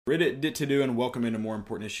Reddit to do and welcome into more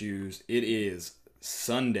important issues. It is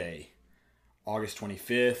Sunday, August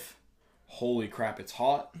 25th. Holy crap, it's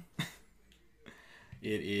hot.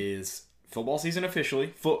 It is football season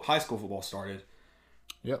officially. High school football started.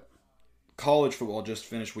 Yep. College football just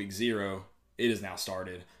finished week 0. It is now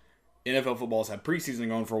started. NFL football's had preseason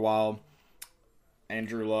going for a while.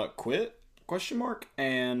 Andrew Luck quit? Question mark.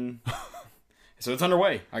 And so it's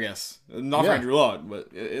underway, I guess. Not for Andrew Luck, but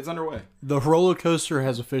it's underway. The roller coaster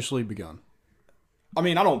has officially begun. I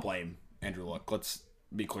mean, I don't blame Andrew Luck. Let's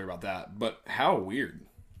be clear about that. But how weird.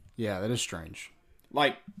 Yeah, that is strange.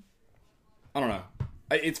 Like, I don't know.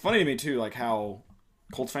 It's funny to me, too, like how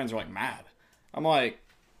Colts fans are, like, mad. I'm like,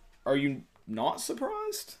 are you not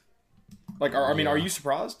surprised? Like, are you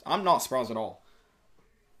surprised? I'm not surprised at all.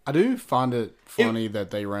 I do find it funny that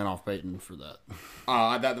they ran off Peyton for that.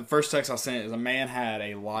 The first text I sent is a man had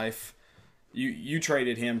a life. You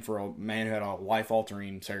traded him for a man who had a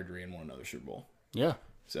life-altering surgery and won another Super Bowl. Yeah.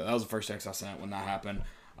 So that was the first text I sent when that happened.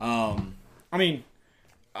 I mean,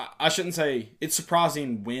 I shouldn't say it's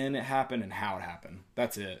surprising when it happened and how it happened.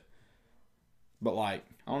 That's it. But, like,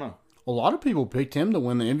 I don't know. A lot of people picked him to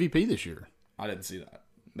win the MVP this year. I didn't see that.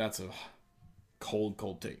 That's a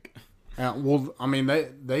cold take. Well, I mean,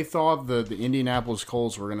 they thought the Indianapolis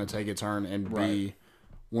Colts were going to take a turn and be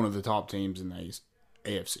one of the top teams in the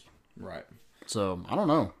AFC. Right. So, I don't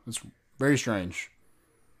know. It's very strange.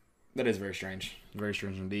 That is very strange. Very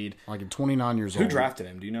strange indeed. Like, at 29 years old. Who drafted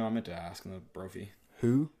him? Do you know? I meant to ask in the Brophy.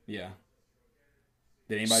 Who? Yeah.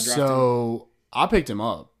 Did anybody draft him? So, I picked him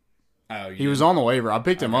up. Oh, he was on the waiver. I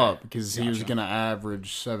picked him up because he was Gotcha. going to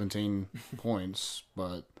average 17 points,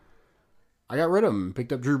 but I got rid of him and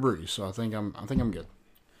picked up Drew Brees, so I think I'm good.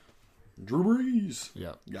 Drew Brees.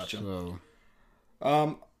 Yeah. Gotcha. So,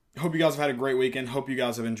 Hope you guys have had a great weekend. Hope you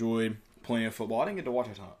guys have enjoyed plenty of football. I didn't get to watch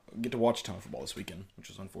a ton of football this weekend, which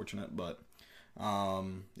is unfortunate, but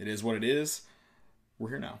it is what it is. We're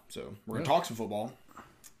here now, so we're gonna talk some football.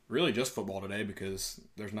 Really, just football today because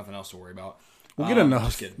there's nothing else to worry about. we'll get enough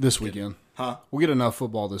just kidding. this weekend. Huh? We'll get enough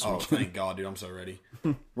football this Oh, weekend. thank God, dude! I'm so ready.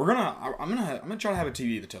 I'm gonna try to have a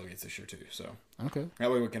TV at the tailgates this year too. So Okay.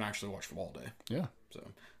 that way we can actually watch football all day. Yeah. So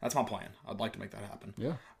that's my plan. I'd like to make that happen.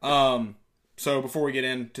 Yeah. So before we get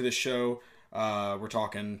into this show, we're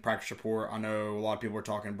talking practice report. I know a lot of people are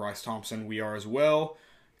talking Bryce Thompson. We are as well.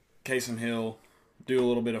 Taysom Hill, do a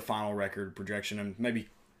little bit of final record projection and maybe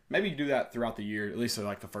do that throughout the year, at least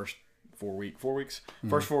like the first 4 weeks,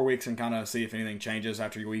 first 4 weeks, and kind of see if anything changes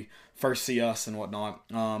after we first see us and whatnot.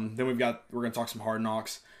 Then we're going to talk some Hard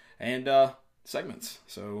Knocks and segments.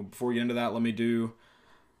 So before we get into that, let me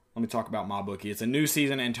talk about MyBookie. It's a new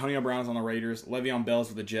season. Antonio Brown is on the Raiders. Le'Veon Bell's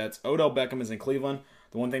with the Jets. Odell Beckham is in Cleveland.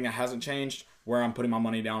 The one thing that hasn't changed, where I'm putting my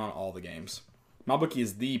money down on all the games. MyBookie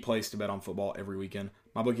is the place to bet on football every weekend.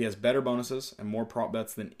 MyBookie has better bonuses and more prop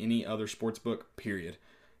bets than any other sports book, period.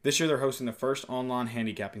 This year they're hosting the first online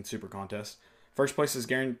handicapping super contest. First place is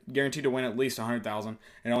guaranteed to win at least $100,000, and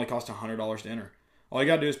it only costs $100 to enter. All you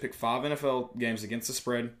got to do is pick 5 NFL games against the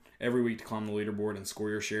spread every week to climb the leaderboard and score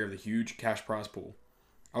your share of the huge cash prize pool.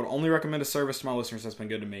 I would only recommend a service to my listeners that's been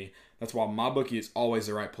good to me. That's why MyBookie is always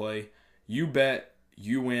the right play. You bet,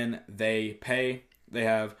 you win, they pay.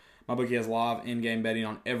 MyBookie has live in-game betting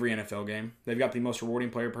on every NFL game. They've got the most rewarding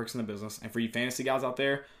player perks in the business. And for you fantasy guys out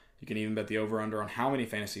there, you can even bet the over-under on how many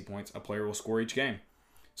fantasy points a player will score each game.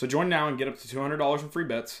 So join now and get up to $200 in free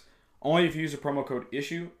bets. Only if you use the promo code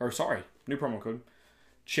new promo code,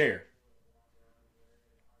 chair.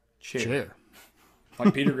 Chair.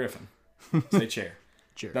 Like Peter Griffin. Say chair.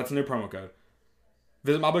 Chair. That's the new promo code.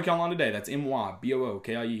 Visit MyBookie online today. That's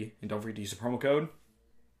MyBookie. And don't forget to use the promo code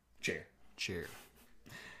chair. Chair.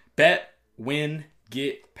 Bet, win,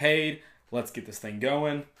 get paid. Let's get this thing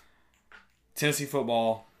going. Tennessee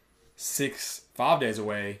football, 5 days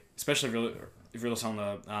away. Especially if you're listening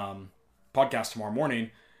on the podcast tomorrow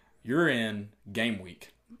morning, you're in game week.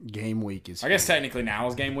 Game week is. I guess technically now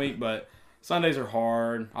is game week, but Sundays are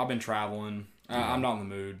hard. I've been traveling. I'm not in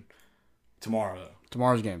the mood. Tomorrow though.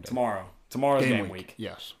 Tomorrow's game day. Tomorrow's game week.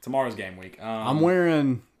 Yes. Tomorrow's game week. I'm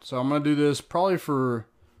wearing. So I'm gonna do this probably for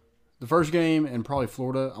the first game and probably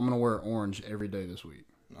Florida. I'm gonna wear orange every day this week.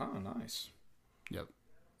 Oh, nice. Yep.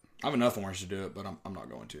 I have enough orange to do it, but I'm not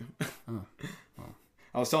going to. Oh.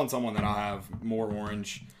 I was telling someone that I have more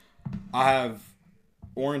orange. I have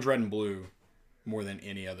orange, red, and blue more than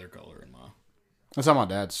any other color in my. That's how my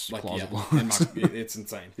dad's closet was. It's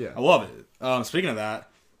insane. Yeah. I love it. Speaking of that,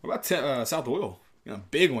 what about South Oil?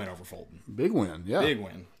 Big win over Fulton. Big win, yeah. Big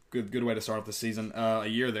win. Good way to start off the season. A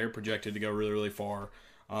year there projected to go really, really far.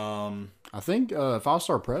 I think 5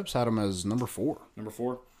 Star Preps had him as number 4. Number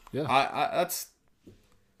 4. Yeah.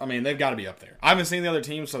 I mean, they've got to be up there. I haven't seen the other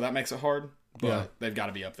teams, so that makes it hard. But Yeah. they've got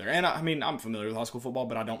to be up there. And I mean, I'm familiar with high school football,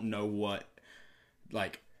 but I don't know what.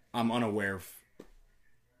 Like, I'm unaware of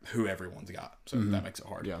who everyone's got, so that makes it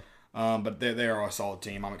hard. Yeah. But they are a solid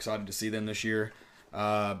team. I'm excited to see them this year.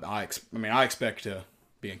 I expect to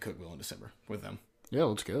be in Cookeville in December with them. Yeah,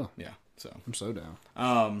 let's go. Yeah, so I'm so down.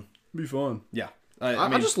 Be fun. yeah.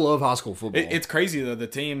 I just love high school football. It's crazy though. The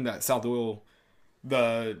team that South Louisville,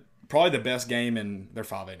 probably the best game in they're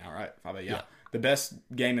 5A now, right? 5A, yeah. The best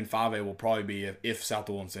game in 5A will probably be if South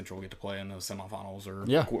Louisville and Central get to play in the semifinals or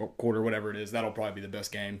quarter, whatever it is. That'll probably be the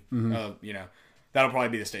best game. That'll probably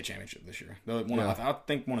be the state championship this year. I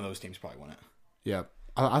think one of those teams probably win it. Yeah,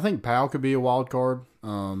 I think Powell could be a wild card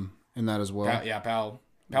in that as well. Powell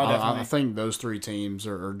definitely. I think those three teams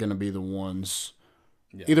are going to be the ones.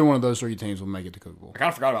 Yeah. Either one of those three teams will make it to Cookeville. I kind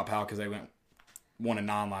of forgot about Powell because they went 1-9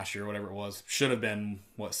 last year, whatever it was. Should have been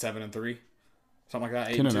 7-3, something like that.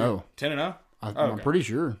 10-0. 10-0. I'm pretty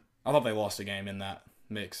sure. I thought they lost a game in that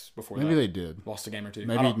mix before. Maybe they did. Lost a game or two.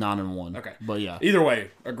 Maybe 9-1. Okay, but yeah. Either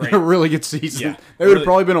way, a great, a really good season. Yeah, they would have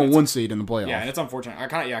probably been on one seed in the playoff. Yeah, and it's unfortunate. I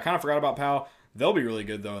kind of forgot about Powell. They'll be really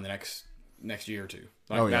good though in the next year or two.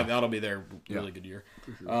 That'll be their really good year.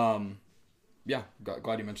 For sure.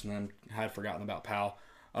 Glad you mentioned them. Had forgotten about Powell.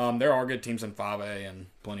 There are good teams in 5A, and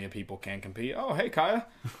plenty of people can compete. Oh, hey, Kaya.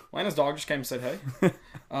 Lana's dog just came and said hey.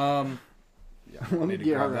 I need to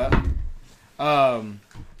grab that.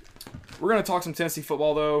 We're going to talk some Tennessee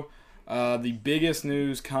football, though. The biggest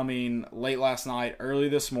news coming late last night, early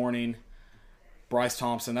this morning, Bryce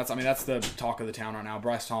Thompson. That's the talk of the town right now.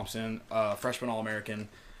 Bryce Thompson, freshman All-American,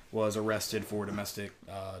 was arrested for domestic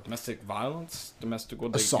violence,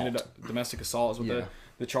 assault. Domestic assault is what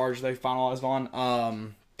the charge they finalized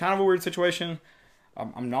on. Kind of a weird situation. I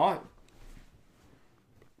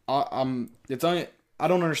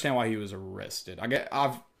don't understand why he was arrested.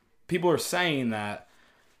 People are saying that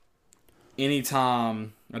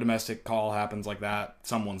anytime a domestic call happens like that,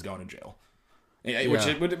 someone's going to jail.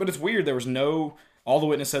 But it's weird. All the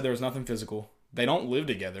witness said there was nothing physical. They don't live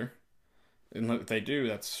together. And if they do,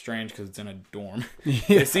 that's strange because it's in a dorm.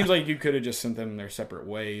 It seems like you could have just sent them their separate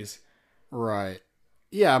ways. Right.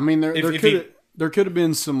 Yeah, I mean, there could have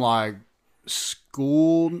been some, like,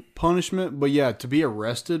 school punishment. But, yeah, to be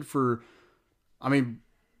arrested for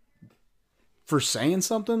saying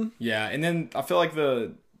something? Yeah, and then I feel like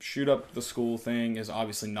the shoot up the school thing is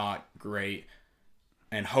obviously not great.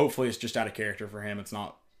 And hopefully it's just out of character for him. It's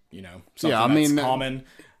not, something that's common.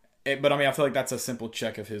 But, I feel like that's a simple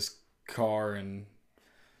check of his car and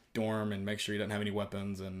dorm and make sure he doesn't have any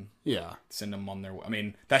weapons and send them on their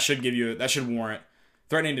way. That should warrant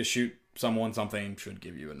threatening to shoot something should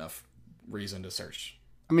give you enough reason to search.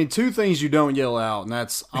 Two things you don't yell out, and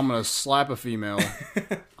that's I'm going to slap a female,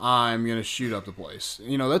 I'm going to shoot up the place.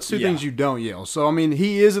 That's two things you don't yell. So,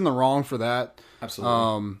 he is in the wrong for that.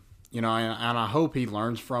 Absolutely. And I hope he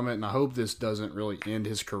learns from it, and I hope this doesn't really end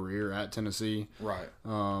his career at Tennessee. Right.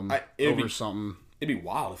 Over something. It'd be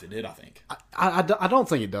wild if it did, I think. I don't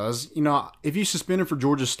think it does. If you suspend him for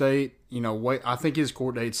Georgia State, wait. I think his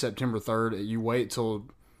court date's September 3rd. You wait till,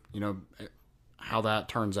 how that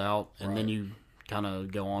turns out, and then you kind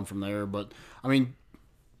of go on from there. But,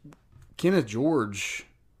 Kenneth George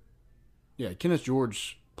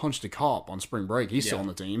punched a cop on spring break. He's still on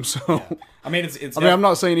the team. So, it's. I'm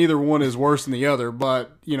not saying either one is worse than the other,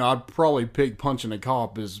 but I'd probably pick punching a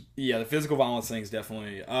cop as. Yeah, the physical violence thing is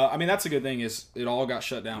definitely. That's a good thing. Is it all got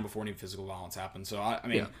shut down before any physical violence happened? So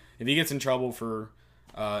if he gets in trouble for,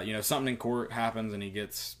 something in court happens and he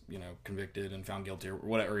gets convicted and found guilty or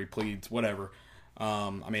whatever, he pleads whatever.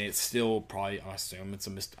 It's still probably. I assume it's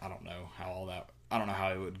I don't know how all that. I don't know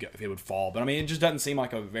how it would go, if it would fall, but it just doesn't seem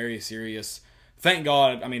like a very serious. Thank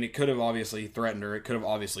God. It could have obviously threatened her. It could have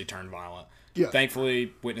obviously turned violent. Yeah.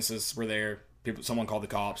 Thankfully, witnesses were there. Someone called the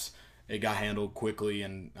cops. It got handled quickly,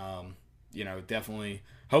 and definitely.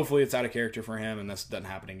 Hopefully, it's out of character for him, and this doesn't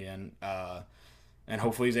happen again. And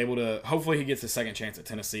hopefully, he's able to. Hopefully, he gets a second chance at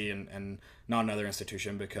Tennessee and not another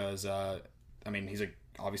institution because he's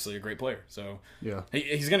obviously a great player. So yeah,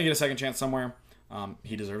 he's going to get a second chance somewhere.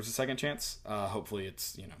 He deserves a second chance. Hopefully,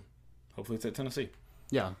 it's at Tennessee.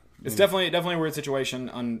 Yeah. It's definitely a weird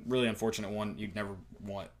situation, really unfortunate one. You'd never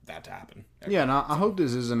want that to happen. Ever. Yeah, and I hope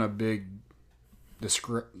this isn't a big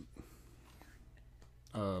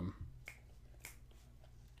I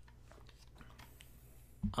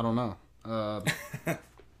don't know. I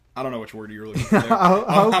don't know which word you're looking for there.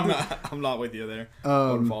 I'm not with you there.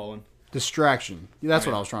 I'm following. Distraction. That's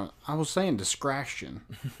what I was trying to... I was saying distraction.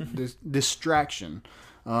 Distraction.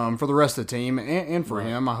 For the rest of the team and for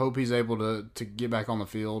him. I hope he's able to get back on the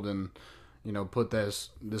field and, put this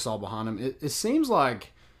all behind him. It seems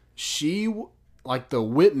like the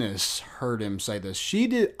witness heard him say this. She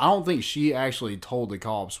did. I don't think she actually told the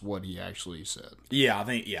cops what he actually said. Yeah, I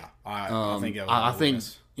think. Yeah, I think. I think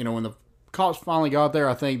when the cops finally got there,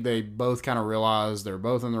 I think they both kind of realized they're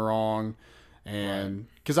both in the wrong, and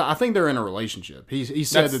because I think they're in a relationship. He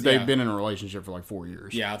said that they've been in a relationship for like 4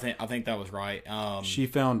 years. Yeah, I think that was right. She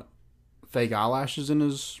found fake eyelashes in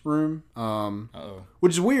his room,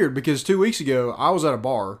 which is weird because 2 weeks ago I was at a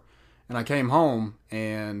bar and I came home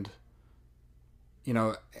and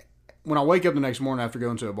when I wake up the next morning after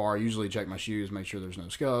going to a bar, I usually check my shoes, make sure there's no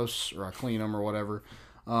scuffs or I clean them or whatever.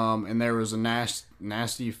 And there was a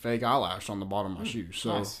nasty fake eyelash on the bottom of my shoe.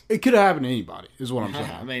 So nice. It could have happened to anybody, is what I'm saying.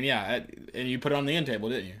 I mean, yeah. And you put it on the end table,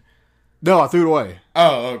 didn't you? No, I threw it away.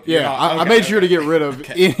 Oh, okay. Yeah. I made sure to get rid of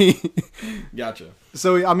any. Gotcha.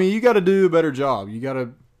 So, I mean, you got to do a better job. You got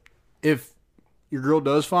to, if your girl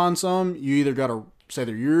does find some, you either got to say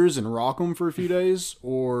they're yours and rock them for a few days,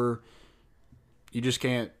 or you just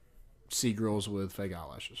can't see girls with fake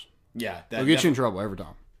eyelashes. Yeah. They'll get you in trouble every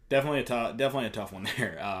time. Definitely a tough one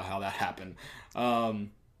there. How that happened.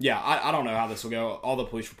 Yeah, I don't know how this will go. All the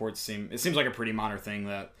police reports seems like a pretty minor thing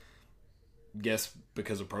that, guess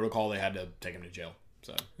because of protocol they had to take him to jail.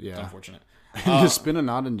 So yeah, it's unfortunate. To spend a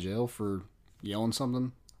night in jail for yelling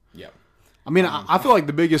something. Yeah. I mean, I feel like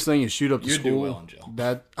the biggest thing is shoot up the school. You'd do well in jail.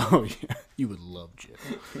 You would love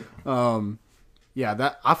jail.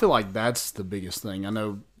 Yeah, I feel like that's the biggest thing. I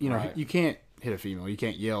know, right. You can't hit a female. You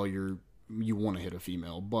can't yell. You want to hit a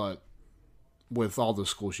female, but with all the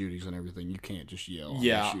school shootings and everything, you can't just yell.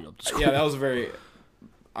 Yeah, and shoot up the school. Yeah, that was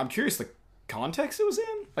I'm curious the context it was in.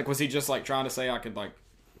 Like, was he just like trying to say I could like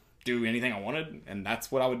do anything I wanted, and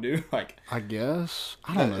that's what I would do? Like, I guess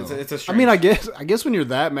I don't know. It's a strange... I mean, I guess when you're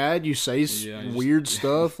that mad, you say weird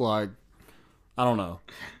stuff. Like, I don't know.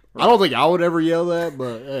 Right. I don't think I would ever yell that,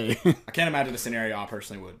 but hey, I can't imagine a scenario I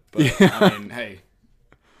personally would. But yeah. I mean, hey,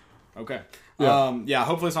 okay. Yeah.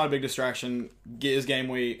 Hopefully it's not a big distraction. Get his game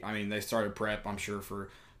week. I mean, they started prep, I'm sure, for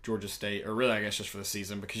Georgia State, or really, I guess, just for the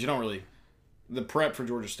season, because you don't really. The prep for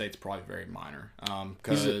Georgia State's probably very minor.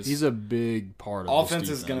 Because he's a big part of offense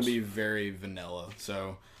is going to be very vanilla.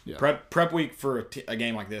 So prep week for a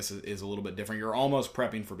game like this is a little bit different. You're almost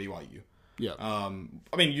prepping for BYU. Yeah. I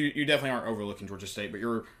mean, you definitely aren't overlooking Georgia State, but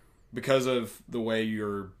because of the way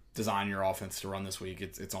you're designing your offense to run this week,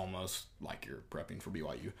 it's almost like you're prepping for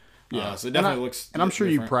BYU. Yeah, so it definitely looks. And I'm sure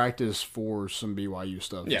different. You practice for some BYU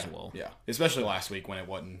stuff as well. Yeah, especially last week when it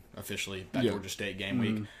wasn't officially that Georgia State game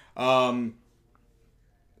week.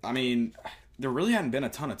 I mean, there really hadn't been a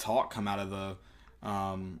ton of talk come out of the.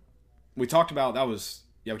 We talked about we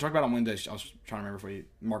talked about on Wednesday. I was trying to remember if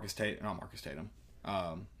Marcus Tatum.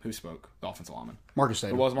 Who spoke? The offensive lineman. Marcus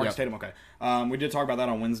Tatum. It was Marcus Tatum. Okay. We did talk about that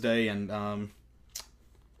on Wednesday, and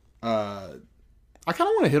I kind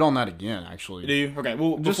of want to hit on that again, actually. Do you? Okay.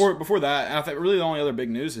 Well, before that, I think really the only other big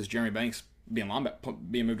news is Jeremy Banks being moved to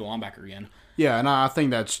linebacker again. Yeah, and I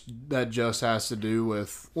think that just has to do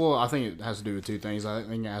with. Well, I think it has to do with two things. I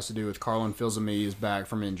think it has to do with Carlin Filzami is back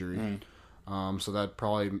from injury, so that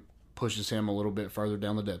probably pushes him a little bit further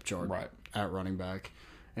down the depth chart at running back.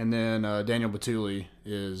 And then Daniel Batuli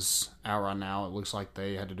is out right now. It looks like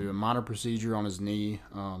they had to do a minor procedure on his knee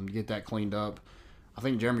to get that cleaned up. I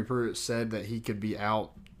think Jeremy Pruitt said that he could be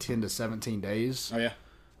out 10 to 17 days. Oh, yeah.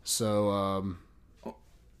 So,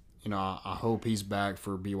 I hope he's back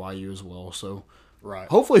for BYU as well. So, right.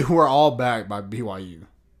 Hopefully we're all back by BYU.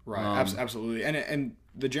 Right, absolutely. And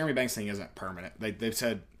the Jeremy Banks thing isn't permanent. They've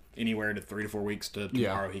said anywhere to 3 to 4 weeks to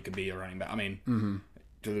tomorrow he could be a running back. I mean,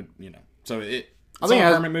 so it. I think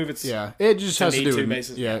a permanent move. It just has to do with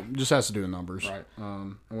basis. Yeah, it just has to do with numbers, right?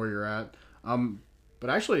 And where you're at. But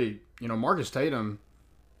actually, Marcus Tatum,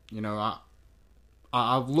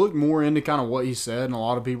 I've looked more into kind of what he said, and a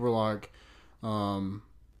lot of people are like,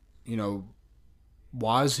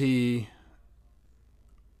 why is he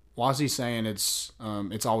saying it's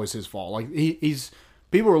always his fault? Like he's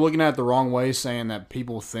people are looking at it the wrong way, saying that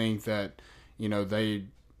people think that they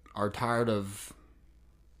are tired of.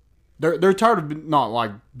 They're tired of not like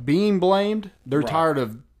being blamed. They're tired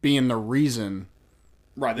of being the reason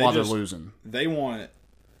why they're losing. They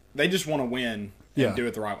just want to win and do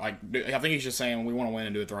it the right. Like I think he's just saying we want to win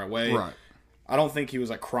and do it the right way. Right. I don't think he was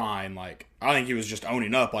like crying. Like I think he was just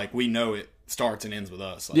owning up. Like we know it starts and ends with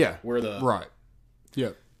us. Like, we're the right.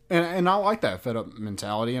 Yeah, and I like that fed up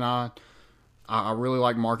mentality, and I really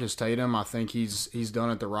like Marcus Tatum. I think he's done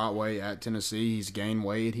it the right way at Tennessee. He's gained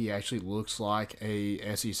weight. He actually looks like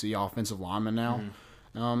a SEC offensive lineman now.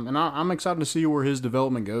 And I'm excited to see where his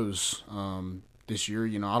development goes this year.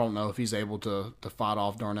 You know, I don't know if he's able to fight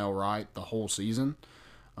off Darnell Wright the whole season.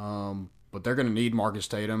 But they're going to need Marcus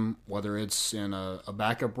Tatum, whether it's in a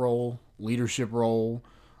backup role, leadership role,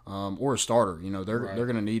 or a starter. You know, they're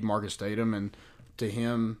going to need Marcus Tatum, and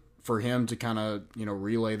for him to kind of, you know,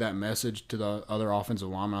 relay that message to the other offensive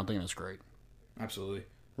linemen. I think that's great. Absolutely.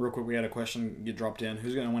 Real quick, we had a question get dropped in.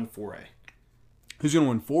 Who's going to win 4A? Who's going to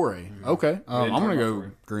win 4A? Mm-hmm. Okay, I'm going to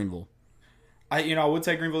go Greenville. I would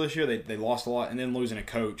say Greenville this year. They lost a lot, and then losing a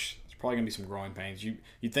coach, it's probably going to be some growing pains. You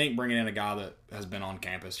think bringing in a guy that has been on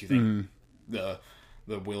campus, you think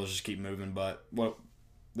the wheels just keep moving, but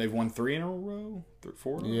they've won 3 in a row,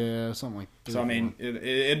 4. Yeah, something like that. So I mean,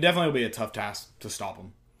 it definitely will be a tough task to stop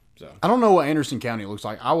them. So I don't know what Anderson County looks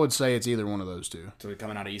like. I would say it's either one of those two. So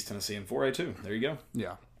coming out of East Tennessee in 4A too. There you go.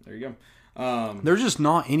 Yeah, there you go. There's just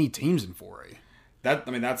not any teams in 4A.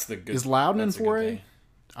 That's the good. Is Loudon in 4A?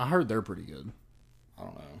 I heard they're pretty good. I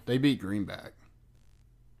don't know. They beat Greenback.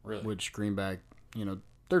 Really? Which Greenback, you know,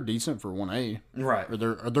 they're decent for 1A. Right. Or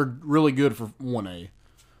they're really good for 1A.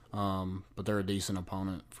 But they're a decent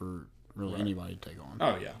opponent for really anybody to take on.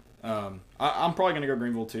 Oh yeah. I'm probably gonna go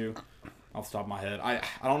Greenville too, off the top of my head. I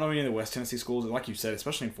don't know any of the West Tennessee schools. Like you said,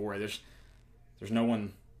 especially in 4A, there's no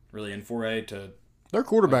one really in 4A to. Their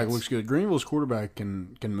quarterback looks good. Greenville's quarterback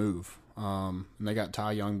can move. And they got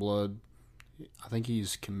Ty Youngblood. I think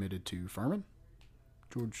he's committed to Furman.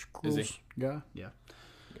 George Crewell's guy. Yeah.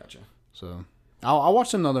 Gotcha. So I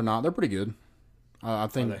watched them the other night. They're pretty good. I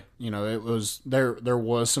think it was there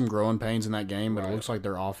was some growing pains in that game, but it looks like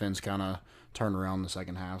their offense kind of turned around in the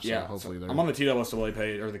second half. So hopefully they're. I'm on the TWSAA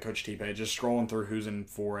page or the Coach T page, just scrolling through who's in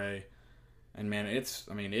 4A, and man,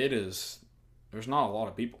 it is. There's not a lot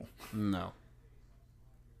of people. No.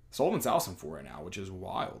 Sullivan South's in 4A now, which is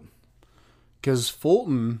wild. Because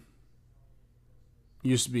Fulton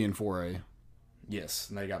used to be in 4A. Yes,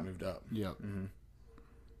 and they got moved up. Yep. Mm-hmm.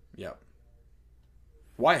 Yep.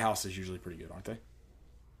 White House is usually pretty good, aren't they?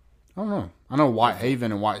 I don't know. I know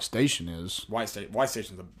Whitehaven and White Station is. White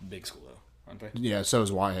Station's a big school, though, aren't they? Yeah, so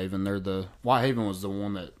is Whitehaven. Whitehaven was the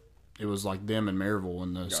one that it was like them and Maryville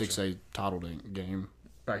in the 6A title game.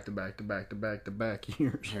 Back to back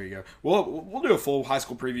years. There you go. We'll do a full high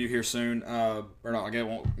school preview here soon. Or not, I guess it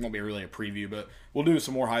won't be really a preview, but we'll do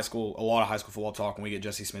some more a lot of high school football talk when we get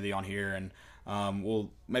Jesse Smithy on here, and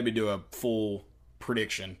we'll maybe do a full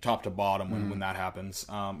prediction top to bottom when that happens,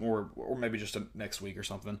 or maybe just next week or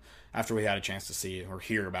something after we had a chance to see or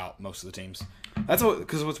hear about most of the teams. That's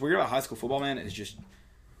because what's weird about high school football, man, is just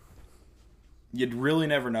you'd really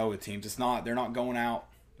never know with teams. They're not going out.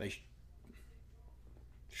 They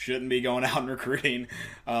shouldn't be going out and recruiting.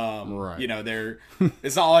 Right. You know,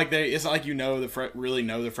 it's not like really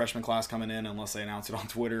know the freshman class coming in unless they announce it on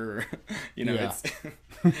Twitter or it's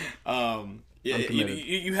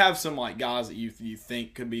you have some like guys that you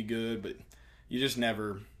think could be good, but you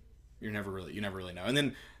never really know. And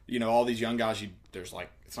then all these young guys,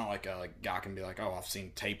 it's not like a guy can be like, oh, I've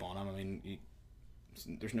seen tape on them. I mean,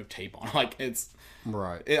 there's no tape on. Like it's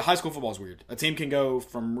right. High school football is weird. A team can go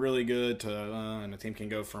from really good to and a team can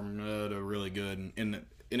go from to really good in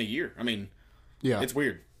a year. I mean, yeah, it's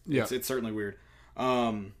weird. Yeah, it's certainly weird.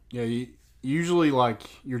 Usually, like,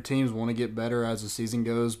 your teams want to get better as the season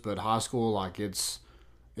goes, but high school, like, it's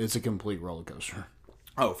a complete roller coaster.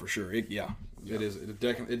 Oh, for sure. It is. It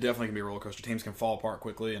definitely can be a roller coaster. Teams can fall apart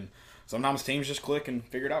quickly, and sometimes teams just click and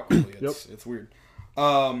figure it out quickly. It's weird.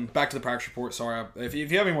 Back to the practice report. Sorry, if you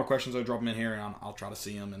have any more questions, I'll drop them in here, and I'll try to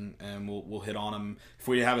see them, and we'll hit on them. If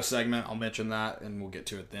we have a segment, I'll mention that, and we'll get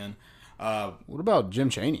to it then. What about Jim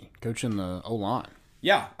Chaney coaching the O-line?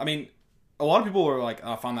 Yeah, I mean, a lot of people are like,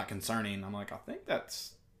 I find that concerning. I'm like, I think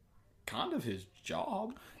that's kind of his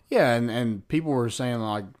job. Yeah, and people were saying,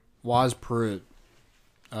 like, why is Pruitt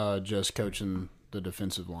just coaching the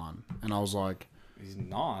defensive line? And I was like... He's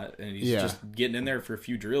not, and he's just getting in there for a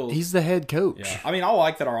few drills. He's the head coach. Yeah. I mean, I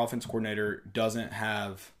like that our offense coordinator doesn't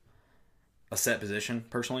have a set position,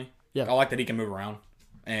 personally. Yeah. I like that he can move around.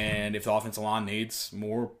 And if the offensive line needs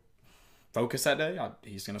more focus that day,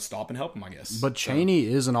 he's going to stop and help him, I guess. But Chaney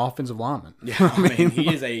is an offensive lineman. Yeah, I mean,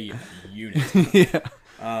 he is a unit.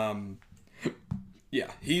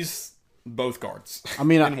 Yeah. He's both guards. I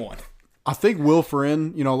mean, in one. I think Will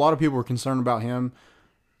Friend, a lot of people were concerned about him.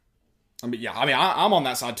 I mean, I'm on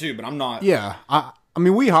that side too, but I'm not. Yeah, I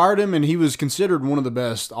mean, we hired him, and he was considered one of the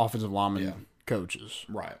best offensive lineman coaches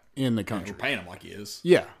in the country. We're paying him like he is.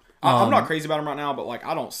 Yeah. I'm not crazy about him right now, but like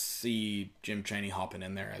I don't see Jim Chaney hopping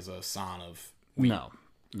in there as a sign of weakness.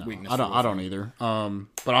 I don't either.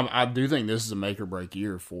 But I do think this is a make or break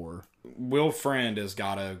year for Will Friend has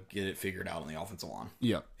got to get it figured out on the offensive line.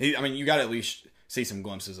 Yeah. You got to at least see some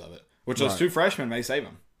glimpses of it. which those two freshmen may save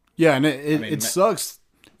him. Yeah, and it sucks,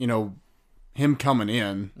 him coming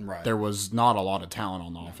in. Right. There was not a lot of talent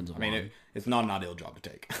on the offensive line. It's not an ideal job to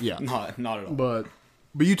take. Yeah. not at all. But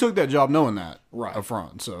you took that job knowing that up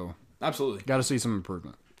front, so absolutely got to see some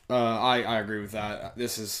improvement. I agree with that.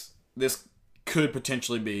 This could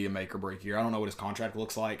potentially be a make or break year. I don't know what his contract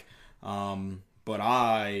looks like,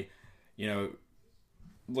 but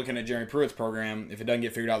looking at Jeremy Pruitt's program, if it doesn't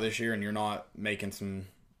get figured out this year and you're not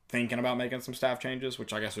thinking about making some staff changes,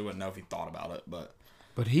 which I guess we wouldn't know if he thought about it,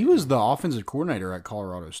 But he was the offensive coordinator at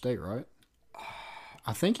Colorado State, right?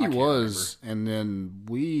 I think he was, and then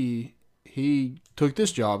he took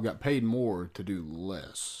this job, got paid more to do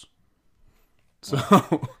less. So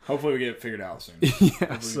hopefully we get it figured out soon.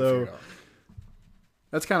 Yeah, so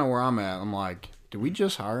that's kind of where I'm at. I'm like, did we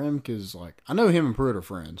just hire him? Because I know him and Pruitt are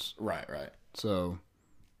friends. Right. So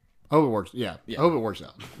I hope it works. Yeah. I hope it works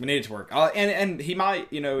out. We need it to work. And he might,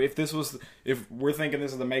 if we're thinking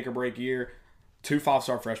this is the make or break year, 2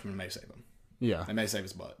 5-star freshmen may save him. Yeah. They may save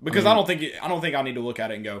his butt. Because I don't think I need to look at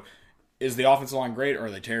it and go, is the offensive line great or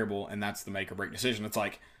are they terrible? And that's the make or break decision. It's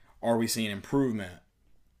like, are we seeing improvement?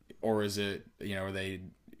 Or is it, are they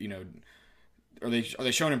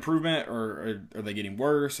showing improvement or are they getting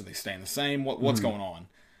worse? Are they staying the same? What's going on?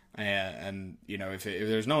 And if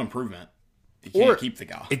there's no improvement, you can't keep the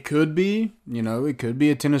guy. It could be, it could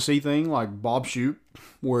be a Tennessee thing like Bob Shoop,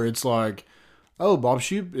 where it's like, oh, Bob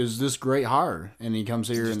Shoop is this great hire, and he comes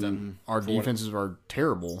here and our defenses are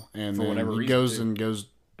terrible, and then he goes to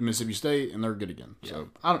Mississippi State and they're good again. Yeah. So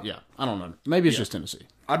I don't know. Maybe it's just Tennessee.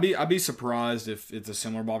 I'd be surprised if it's a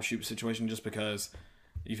similar Bob Shoop situation, just because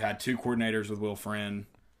you've had 2 coordinators with Will Friend.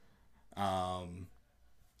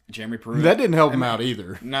 Jeremy Pruitt. That didn't help him out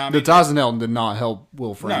either. No, the Tyson did not help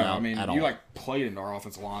Will Friend out at all. You played into our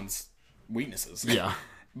offensive line's weaknesses. Yeah.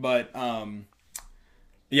 But I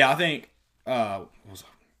think oh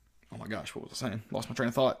my gosh, what was I saying? Lost my train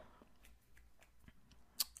of thought.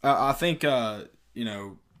 I think Bob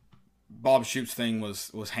Shoop's thing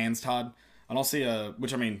was hands tied. I don't see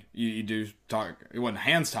you do talk. It wasn't a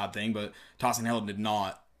hands tied thing, but Tyson Hill did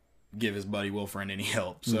not give his buddy Will Friend any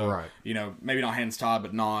help. So, maybe not hands tied,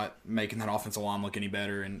 but not making that offensive line look any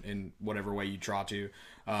better in whatever way you try to.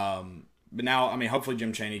 But now, hopefully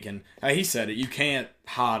Jim Chaney can. He said it. You can't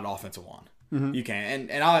hide an offensive line. Mm-hmm. You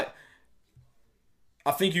can't. And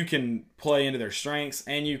I think you can play into their strengths,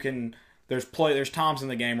 and you can. There's times in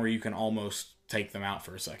the game where you can almost take them out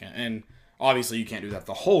for a second, and obviously you can't do that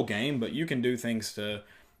the whole game, but you can do things to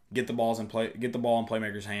get the ball in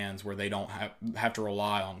playmakers' hands where they don't have to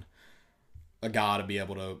rely on a guy to be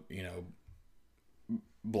able to,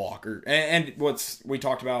 block. And we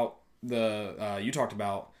talked about you talked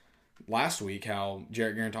about last week how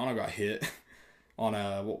Jarrett Garantano got hit on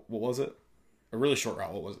what was it? A really short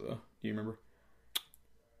route. What was it? Do you remember?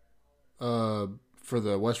 For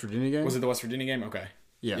the West Virginia game? Was it the West Virginia game? Okay.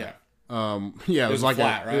 Yeah. It was like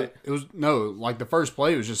flat, right? It was the first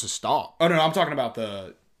play was just a stop. Oh no, I'm talking about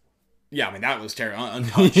that was terrible,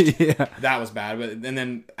 untouched. Yeah. That was bad. But and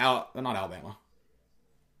then not Alabama.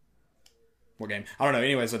 What game? I don't know.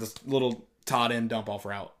 Anyway, so this little tight end dump off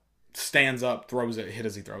route, stands up, throws it, hit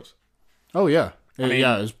as he throws. Oh yeah,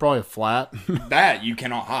 it's probably a flat. That you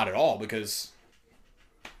cannot hide at all because.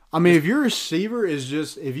 If your receiver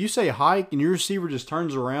if you say hike and your receiver just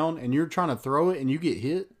turns around and you're trying to throw it and you get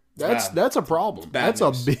hit, that's a problem. That's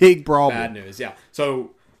news. A big problem. Bad news, yeah.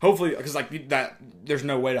 So hopefully, because there's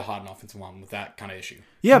no way to hide an offensive line with that kind of issue.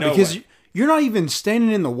 Yeah, because you're not even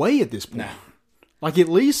standing in the way at this point. No. At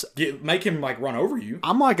least make him run over you.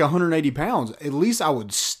 I'm 180 pounds. At least I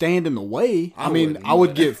would stand in the way. I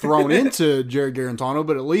would get thrown into Jared Garantano,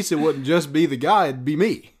 but at least it wouldn't just be the guy; it'd be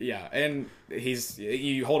me. Yeah, and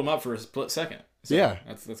you hold him up for a split second. So yeah,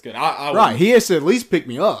 that's good. Right, he has to at least pick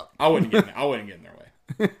me up. I wouldn't get in their way.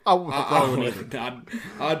 I wouldn't.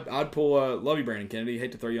 I'd pull love you, Brandon Kennedy.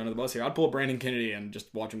 Hate to throw you under the bus here. I'd pull Brandon Kennedy and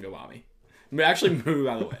just watch him go by me. Actually move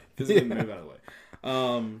out of the way. Physically move out of the way.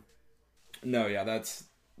 No, yeah,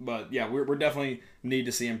 we're definitely need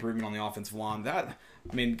to see improvement on the offensive line.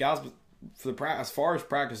 Guys, as far as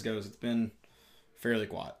practice goes, it's been fairly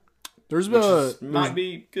quiet. Might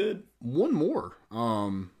be good. One more.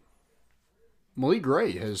 Malik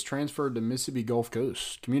Gray has transferred to Mississippi Gulf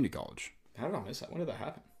Coast Community College. How did I miss that? When did that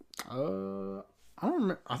happen? I don't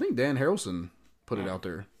remember. I think Dan Harrelson put it out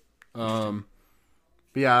there. But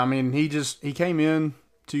yeah, he came in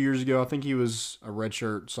 2 years ago. I think he was a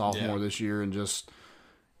redshirt sophomore this year, and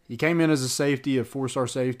he came in as a 4-star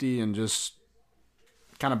safety, and just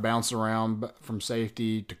kind of bounced around from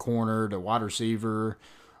safety to corner to wide receiver,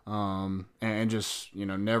 and just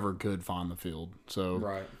never could find the field. So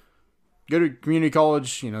right. go to community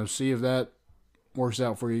college. See if that works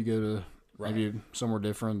out for you. Go to maybe somewhere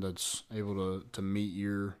different that's able to meet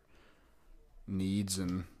your needs,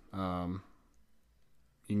 and you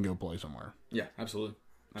can go play somewhere. Yeah, absolutely.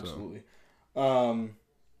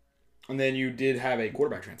 And then you did have a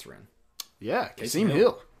quarterback transfer in. Yeah, Kasim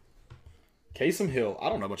Hill. Kasim Hill. I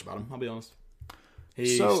don't know much about him, I'll be honest.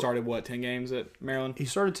 He started, 10 games at Maryland? He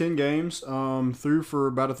started 10 games, threw for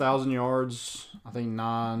about 1,000 yards, I think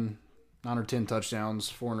 9 or 10 touchdowns,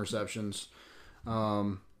 4 interceptions.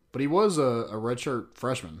 But he was a redshirt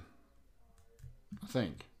freshman, I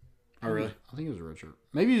think. Oh, really? I think he was a redshirt.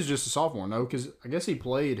 Maybe he was just a sophomore, no, because I guess he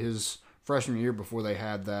played his freshman year before they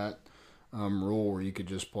had that rule where you could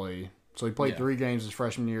just play. So he played 3 games his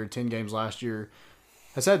freshman year, 10 games last year.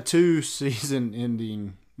 Has had 2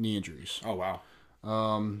 season-ending knee injuries. Oh, wow.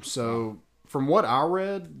 So from what I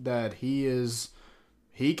read, that he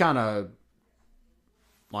kind of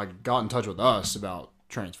like got in touch with us about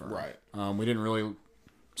transfer. Right. We didn't really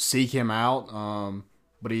seek him out.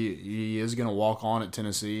 But he is going to walk on at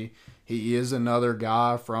Tennessee. He is another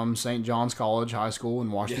guy from St. John's College High School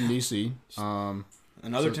in Washington, D.C.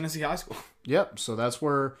 Another Tennessee high school. Yep. So that's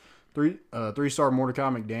where three-star Mordecai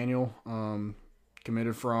McDaniel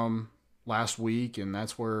committed from last week, and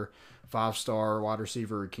that's where 5-star wide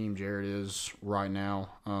receiver Akeem Jarrett is right now.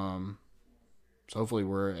 So hopefully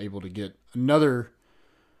we're able to get another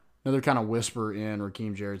kind of whisper in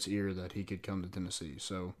Rakeem Jarrett's ear that he could come to Tennessee.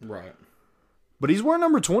 So right. But he's wearing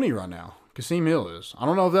number 20 right now. Kasim Hill is. I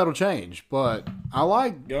don't know if that'll change, but I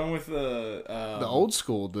like going with the old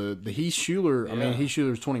school, the Heath Schuler. Yeah. I mean, Heath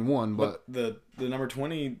Schuler's 21, but the number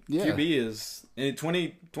 20 QB is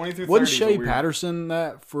 20 through 30. Wasn't Shea Patterson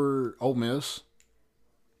that for Ole Miss?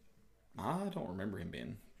 I don't remember him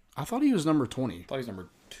being. I thought he was number 20. I thought he was number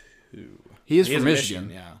 2. He is from Michigan,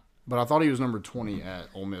 yeah. But I thought he was number 20 at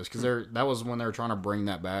Ole Miss because that was when they were trying to bring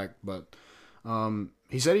that back. But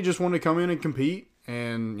he said he just wanted to come in and compete.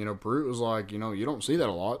 And, Pruitt was like, you don't see that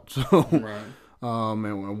a lot. So, right.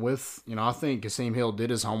 And with, I think Kasim Hill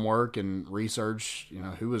did his homework and researched,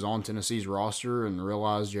 who was on Tennessee's roster and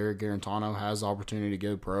realized Jared Garantano has the opportunity to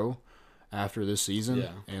go pro after this season.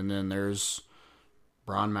 Yeah. And then there's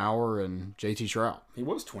Brian Maurer and JT Shrout. He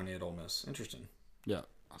was 20 at Ole Miss. Interesting. Yeah.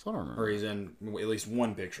 I thought I remember. Or he's in at least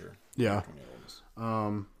one picture. Yeah. 20 at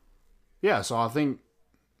Ole Miss. Yeah, so I think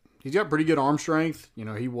he's got pretty good arm strength.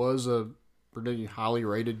 He was a pretty highly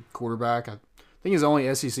rated quarterback. I think his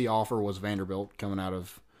only SEC offer was Vanderbilt coming out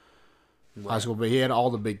of high school, but he had all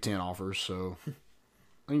the Big Ten offers. So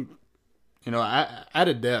I think,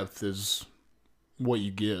 added depth is what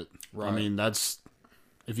you get. Right. I mean,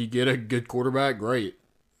 if you get a good quarterback, great.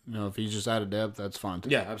 If he's just out of depth, that's fine too.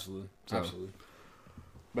 Yeah, absolutely. So. Absolutely.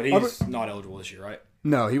 But he's not eligible this year, right?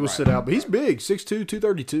 No, he was sit out, but he's big, 6'2",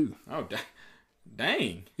 232. Oh,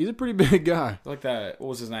 dang. He's a pretty big guy. Like that, what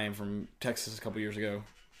was his name from Texas a couple years ago?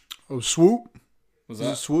 Oh, Swoop? Was that?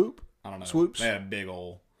 Is it Swoop? I don't know. Swoops? They had a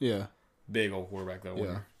big old quarterback though.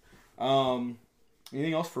 Yeah.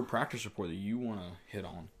 Anything else for practice report that you want to hit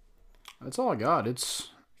on? That's all I got. It's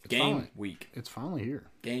game week. It's finally here.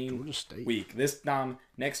 Georgia State week. This time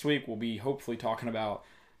next week we'll be hopefully talking about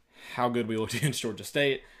how good we looked against Georgia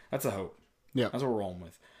State. That's a hope. Yeah. That's what we're rolling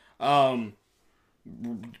with.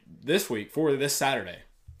 This week, for this Saturday,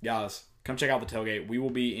 guys, come check out the tailgate. We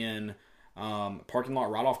will be in parking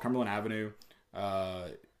lot right off Cumberland Avenue,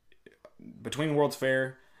 between the World's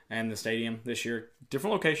Fair and the stadium this year.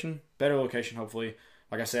 Different location, better location, hopefully.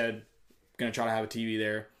 Like I said, going to try to have a TV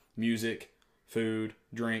there, music, food,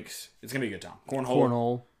 drinks. It's going to be a good time.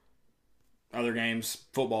 Cornhole. Other games,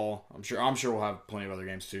 football. I'm sure we'll have plenty of other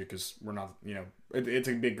games too because we're not, it's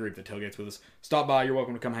a big group that tailgates with us. Stop by. You're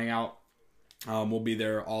welcome to come hang out. We'll be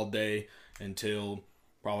there all day until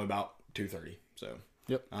probably about 2:30. So,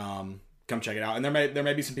 yep. Come check it out. And there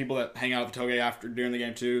may be some people that hang out at the tailgate during the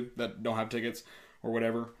game too that don't have tickets or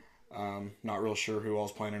whatever. Not real sure who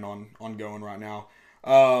all's planning on going right now.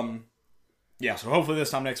 Yeah. So hopefully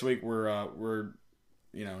this time next week we're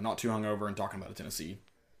not too hungover and talking about a Tennessee.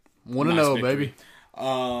 Want to know, victory. Baby.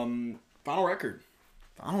 Final record.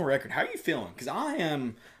 How are you feeling? Because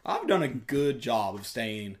I've done a good job of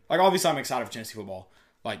staying. Like, obviously, I'm excited for Tennessee football.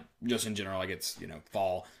 Like, just in general, like it's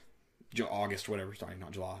fall, August, whatever. Sorry,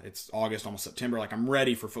 not July. It's August, almost September. Like, I'm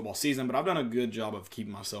ready for football season. But I've done a good job of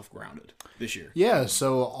keeping myself grounded this year. Yeah.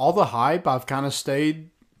 So all the hype, I've kind of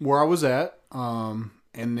stayed where I was at. And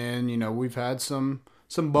then we've had some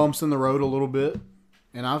bumps in the road a little bit,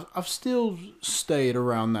 and I've still stayed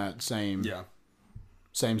around that same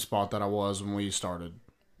spot that I was when we started.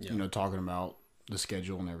 Yeah. Talking about the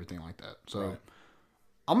schedule and everything like that. So right.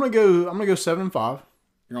 I'm gonna go 7-5.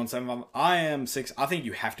 You're on 7-5. I am 6. I think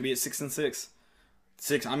you have to be at 6-6.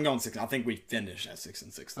 6. I'm going 6. I think we finish at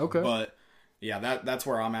 6-6. Though. Okay. But yeah, that's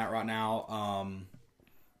where I'm at right now.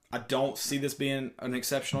 I don't see this being an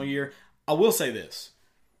exceptional year. I will say this.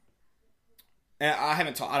 And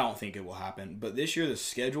I don't think it will happen. But this year the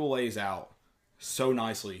schedule lays out so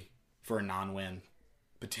nicely for a 9-win,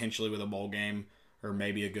 potentially with a bowl game or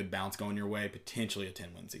maybe a good bounce going your way, potentially a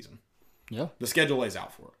 10-win season. Yeah. The schedule lays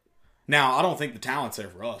out for it. Now, I don't think the talent's there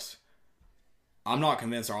for us. I'm not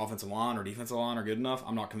convinced our offensive line or defensive line are good enough.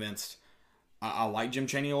 I'm not convinced. I like Jim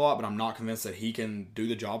Chaney a lot, but I'm not convinced that he can do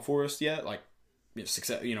the job for us yet. Like,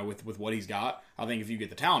 success, with what he's got. I think if you get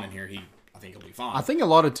the talent in here, I think he'll be fine. I think a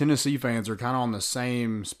lot of Tennessee fans are kind of on the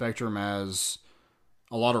same spectrum as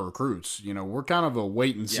a lot of recruits. We're kind of a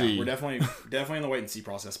wait and see. Yeah, we're definitely in the wait and see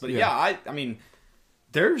process. But yeah, I mean,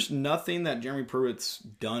 there's nothing that Jeremy Pruitt's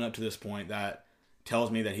done up to this point that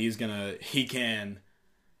tells me that he can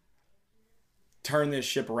turn this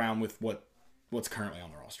ship around with what's currently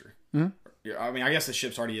on the roster. Mm-hmm. I mean, I guess the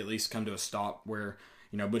ship's already at least come to a stop where,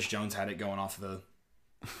 Butch Jones had it going off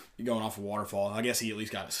a waterfall. I guess he at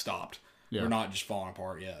least got it stopped. Yeah. We're not just falling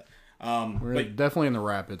apart yet. We're definitely in the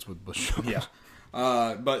rapids with Butch Jones.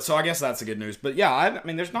 Yeah. But so I guess that's the good news. But yeah, I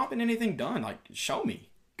mean, there's not been anything done. Like, show me.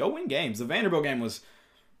 Go win games. The Vanderbilt game was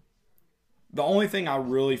the only thing I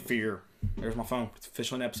really fear. There's my phone. It's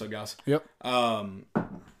officially an episode, guys. Yep.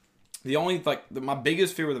 The only, my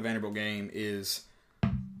biggest fear with the Vanderbilt game is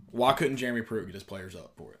why couldn't Jeremy Pruitt get his players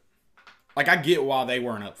up for it? Like, I get why they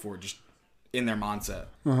weren't up for it, just in their mindset.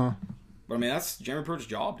 Uh-huh. But, I mean, that's Jeremy Pruitt's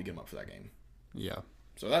job to get them up for that game. Yeah.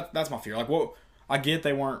 So that's my fear. Like, I get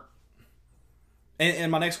they weren't.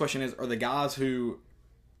 And my next question is, are the guys who,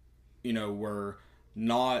 were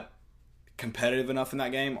not competitive enough in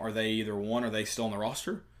that game, are they either one, are they still on the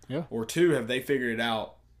roster? Yeah. Or two, have they figured it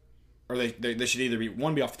out, or they should either be,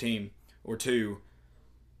 one, be off the team, or two,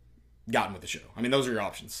 gotten with the show. I mean, those are your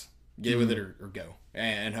options. Get with it or go.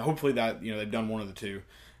 And hopefully that, they've done one of the two.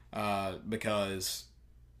 Because,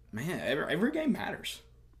 man, every game matters.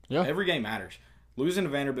 Yeah. Every game matters. Losing to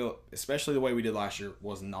Vanderbilt, especially the way we did last year,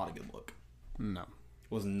 was not a good look. No.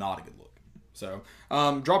 Was not a good look. So,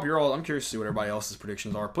 drop your all. I'm curious to see what everybody else's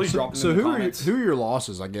predictions are. Please drop them in the comments. Who are your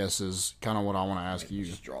losses, I guess, is kind of what I want to ask you.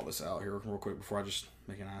 Just draw this out here real quick before I just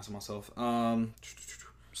make an ass of myself.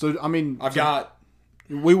 So, I mean... I've got...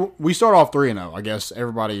 We start off 3-0, I guess.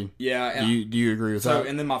 Everybody... Yeah. Do you agree with that?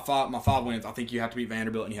 And then my five wins, I think you have to beat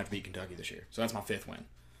Vanderbilt and you have to beat Kentucky this year. So that's my 5th win.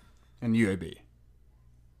 And UAB.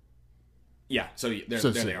 Yeah. So there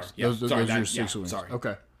they are. Yeah. Those are your 6 wins. Sorry.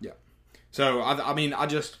 Okay. Yeah. So, I mean,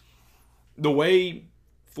 the way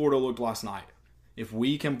Florida looked last night, if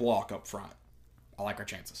we can block up front, I like our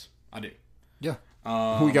chances. I do. Yeah.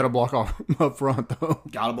 We got to block off up front, though.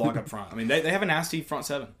 Got to block up front. I mean, they have a nasty front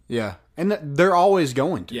 7. Yeah. And they're always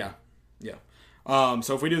going to. Yeah. Yeah.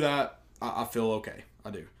 So if we do that, I feel okay.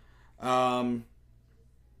 I do.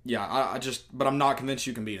 Yeah, but I'm not convinced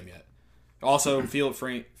you can beat them yet. Also, Felipe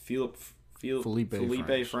Franks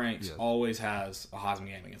yes. always has a Heisman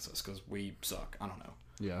game against us because we suck. I don't know.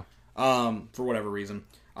 Yeah. For whatever reason.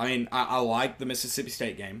 I mean, I like the Mississippi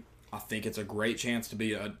State game. I think it's a great chance to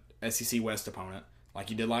be a SEC West opponent like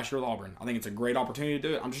you did last year with Auburn. I think it's a great opportunity to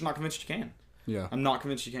do it. I'm just not convinced you can. Yeah. I'm not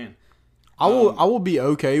convinced you can. I will be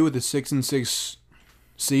okay with a 6-6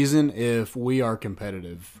 season if we are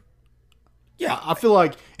competitive. Yeah. I feel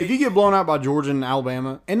like if you get blown out by Georgia and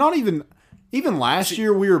Alabama, and not even last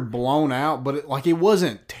year we were blown out, but it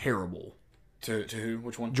wasn't terrible. To who?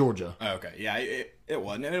 Which one? Georgia. Oh, okay. Yeah, it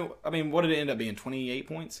wasn't. I mean, what did it end up being? 28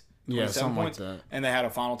 points? Yeah, something points? like that. And they had a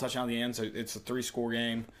final touchdown at the end, so it's a 3-score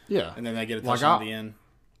game. Yeah. And then they get a touchdown at the end.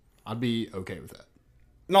 I'd be okay with that.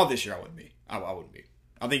 Not this year, I wouldn't be. I wouldn't be.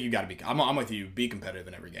 I think you got to be. I'm with you. Be competitive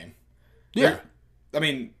in every game. Yeah. I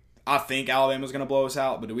mean, I think Alabama's going to blow us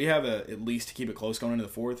out, but do we have at least to keep it close going into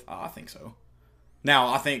the 4th? I think so.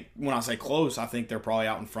 Now, I think when I say close, I think they're probably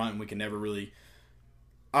out in front and we can never really...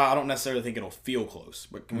 I don't necessarily think it'll feel close,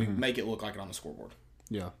 but can we make it look like it on the scoreboard?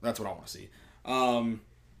 Yeah. That's what I want to see.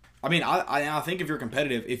 I mean, I think if you're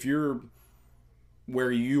competitive, if you're where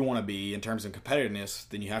you want to be in terms of competitiveness,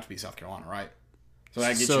 then you have to be South Carolina, right? So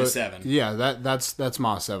that gets you to 7. Yeah, that's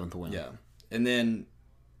my 7th win. Yeah. And then,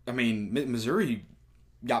 I mean, Missouri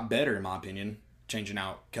got better, in my opinion, changing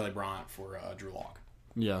out Kelly Bryant for Drew Lock.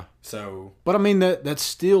 Yeah. So, but I mean that's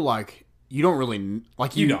still like you don't really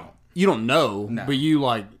like you don't know, but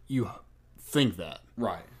you think that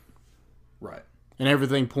right. And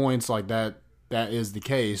everything points like that is the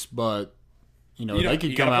case, but they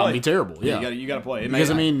could come out play. and be terrible. Yeah, you got to play.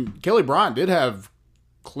 Because I mean, Kelly Bryant did have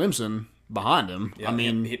Clemson behind him. Yeah, I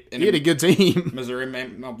mean, he had a good team. Missouri may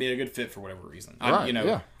not be a good fit for whatever reason. Right,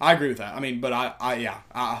 yeah. I agree with that. I mean, but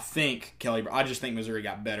I think Kelly. I just think Missouri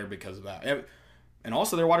got better because of that. And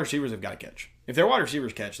also, their wide receivers have got to catch. If their wide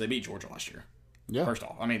receivers catch, they beat Georgia last year. Yeah. First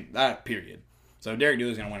off, I mean that period. So Derek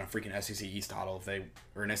Dooley's going to win a freaking SEC East title if they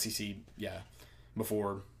or an SEC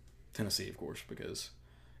before Tennessee, of course, because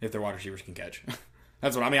if their wide receivers can catch,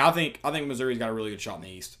 that's what I mean. I think Missouri's got a really good shot in the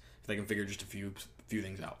East if they can figure just a few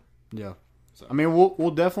things out. Yeah. So. I mean,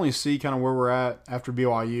 we'll definitely see kind of where we're at after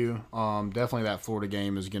BYU. Definitely that Florida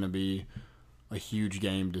game is going to be a huge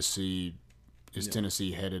game to see. Is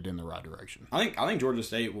Tennessee headed in the right direction? I think Georgia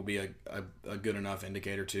State will be a good enough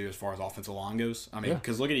indicator too as far as offensive line goes. I mean,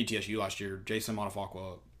 because look at ETSU last year. Jason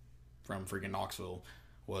Montefiore from freaking Knoxville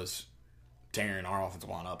was tearing our offensive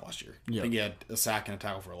line up last year. Yeah. I think he had a sack and a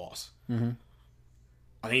tackle for a loss. Mm-hmm.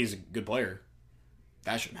 I think he's a good player.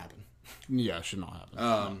 That shouldn't happen. Yeah, it should not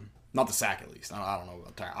happen. Not the sack, at least. I don't know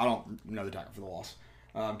about the tackle. I don't know the tackle for the loss.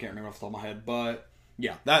 Can't remember off the top of my head. But,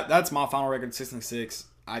 yeah, that's my final record, 6-6.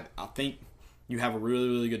 I think you have a really,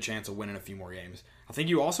 really good chance of winning a few more games. I think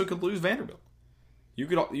you also could lose Vanderbilt. You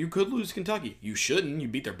could lose Kentucky. You shouldn't. You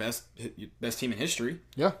beat their best team in history.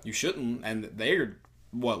 Yeah. You shouldn't. And they're,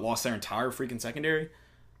 lost their entire freaking secondary?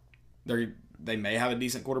 They may have a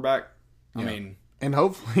decent quarterback. I mean... And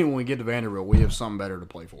hopefully when we get to Vanderbilt, we have something better to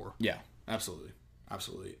play for. Yeah, absolutely.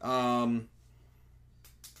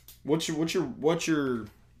 What's your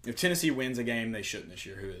if Tennessee wins a game they shouldn't this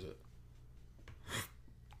year, who is it?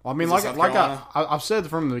 Well, I mean, Is it like South Carolina? I've said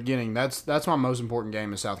from the beginning, that's my most important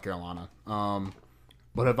game is South Carolina.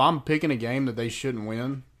 But if I'm picking a game that they shouldn't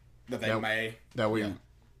win, I feel like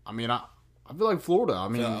Florida.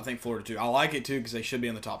 I think Florida too. I like it too because they should be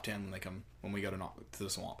in the top 10 when we go to the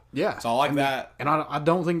Swamp. Yeah, so I like that. And I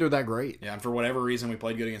don't think they're that great. Yeah, and for whatever reason we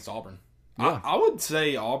played good against Auburn. Yeah. I would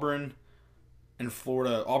say Auburn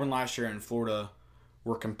last year and Florida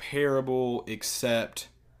were comparable, except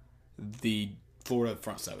the Florida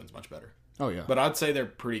front seven's much better. Oh yeah, but I'd say they're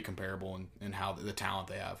pretty comparable in how the talent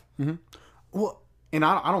they have. Mm-hmm. Well, and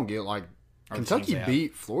I don't get like Kentucky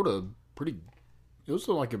beat Florida pretty. It was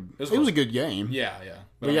a good game. Yeah.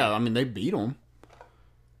 But I mean they beat them.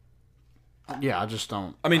 Yeah, I just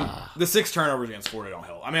don't. I mean, the 6 turnovers against Florida don't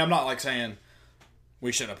help. I mean, I'm not saying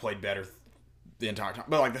we shouldn't have played better the entire time,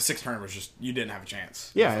 but the 6 turnovers just you didn't have a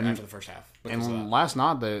chance. Yeah, after the first half. And last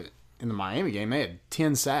night in the Miami game, they had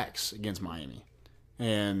 10 sacks against Miami,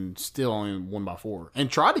 and still only won by 4,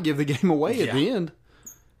 and tried to give the game away at the end.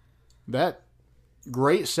 That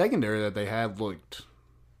great secondary that they had looked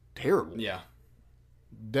terrible. Yeah,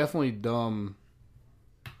 definitely dumb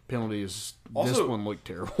penalties. Also, this one looked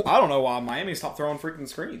terrible. I don't know why Miami stopped throwing freaking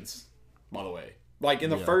screens. By the way, in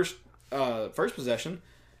the first possession,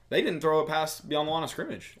 they didn't throw a pass beyond the line of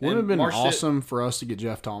scrimmage. Wouldn't it have been awesome for us to get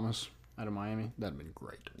Jeff Thomas out of Miami? That'd have been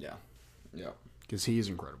great. Yeah. Because he is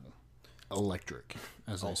incredible, electric,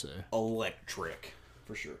 as they say. Electric,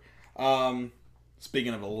 for sure.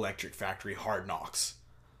 Speaking of electric factory, Hard Knocks.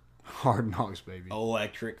 Hard Knocks, baby.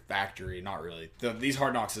 Electric factory, not really. These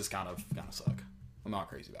Hard Knocks kind of suck. I'm not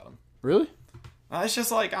crazy about them. Really? It's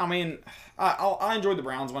just I enjoyed the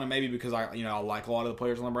Browns one, and maybe because I like a lot of the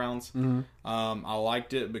players on the Browns. Mm-hmm. I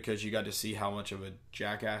liked it because you got to see how much of a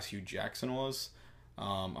jackass Hugh Jackson was.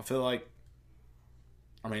 I feel like,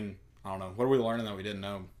 I don't know. What are we learning that we didn't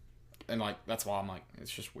know? And that's why I'm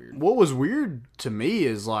it's just weird. What was weird to me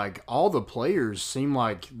is all the players seem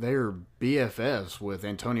like they're BFFs with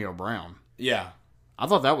Antonio Brown. Yeah. I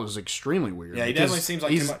thought that was extremely weird. Yeah, he definitely seems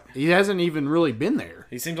like he hasn't even really been there.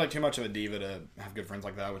 He seems like too much of a diva to have good friends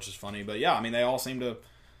like that, which is funny. But yeah, they all seem to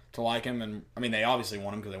like him, and they obviously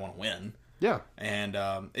want him because they want to win. Yeah, and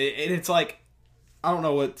it's I don't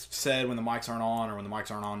know what's said when the mics aren't on or when the mics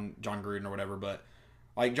aren't on John Gruden or whatever, but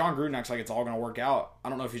John Gruden acts like it's all going to work out. I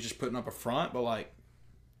don't know if he's just putting up a front, but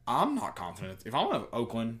I'm not confident. If I'm in the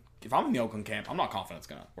Oakland camp, I'm not confident it's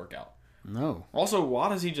going to work out. No. Also, why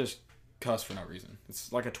does he just cuss for no reason?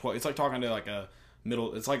 It's like it's like talking to a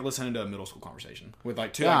middle. It's like listening to a middle school conversation with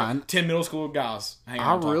 10 middle school guys hanging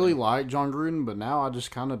out. I really like John Gruden, but now I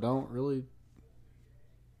just kind of don't really.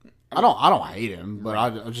 I don't hate him, but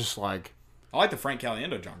I just I like the Frank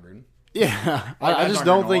Caliendo John Gruden. Yeah, I just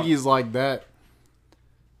don't think he's like that.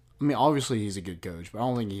 I mean, obviously he's a good coach, but I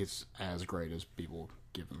don't think he's as great as people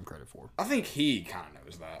give him credit for. I think he kind of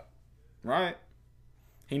knows that, right?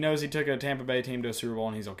 He knows he took a Tampa Bay team to a Super Bowl,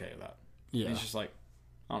 and he's okay with that. Yeah, he's just I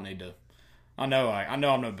don't need to. I know I'm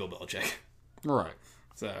no Bill Belichick. Right.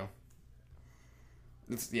 So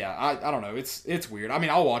I don't know. It's weird.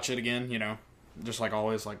 I'll watch it again. Just like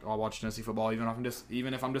always. I'll watch Tennessee football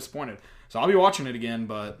even if I'm disappointed. So I'll be watching it again,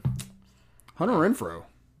 but Hunter Renfrow.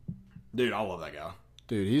 Dude, I love that guy.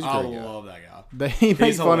 Dude, he's I great guy. love that guy. They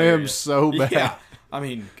make fun of him so bad. Yeah. I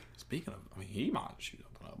mean, speaking of, he might shoot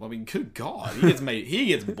something up. I mean, good God, he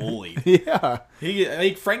gets bullied. Yeah.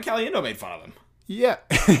 Frank Caliendo made fun of him. Yeah.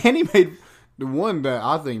 And he made the one that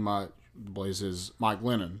I think might blaze his Mike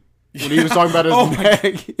Lennon. When he was talking about his neck,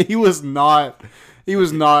 he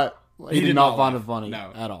did not find it funny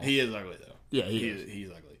at all. He is ugly though. Yeah, he's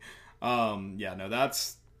ugly. Yeah, no,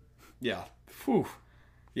 that's yeah. Whew.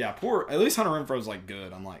 Yeah, at least Hunter Renfro's like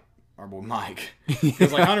good. I'm like our boy Mike.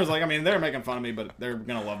 Because like Hunter's like, I mean, they're making fun of me, but they're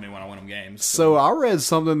gonna love me when I win them games. So I read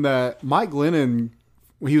something that Mike Lennon,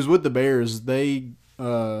 when he was with the Bears, they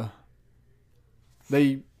like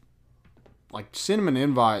sent him an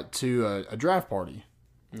invite to a draft party.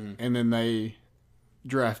 And then they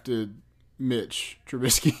drafted Mitch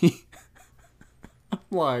Trubisky. I'm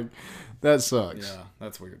like, that sucks. Yeah,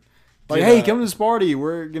 that's weird. Like, hey, come to this party.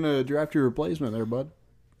 We're gonna draft your replacement there, bud.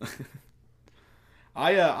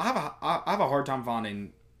 I have a hard time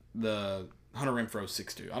finding the Hunter Renfro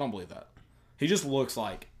 6'2". I don't believe that. He just looks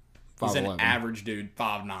like he's an average dude,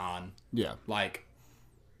 5'9". Yeah, like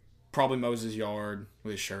probably mows his yard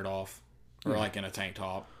with his shirt off or like in a tank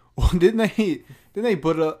top. Well, didn't they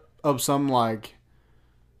put up some like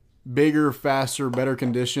bigger, faster, better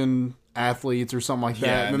conditioned athletes or something like that?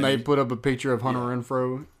 Yeah, and then they put up a picture of Hunter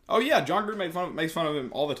Renfro. Oh yeah, John Gruden makes fun of him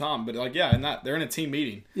all the time. But like, yeah, and they're in a team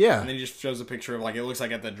meeting. Yeah, and then he just shows a picture of like it looks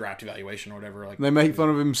like at the draft evaluation or whatever. Like they make fun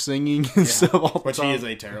of him singing and stuff all the which time. he is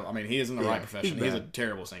a terrible. I mean, he is in the right profession. He's a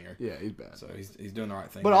terrible singer. Yeah, he's bad. So he's doing the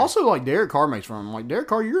right thing. But also like Derek Carr makes fun of him. Like Derek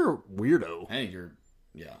Carr, you're a weirdo. Hey,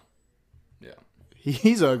 yeah.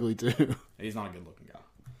 He's ugly too. He's not a good looking guy.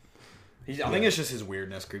 I think it's just his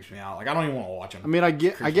weirdness creeps me out. Like I don't even want to watch him. I mean,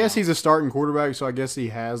 I guess he's a starting quarterback, so I guess he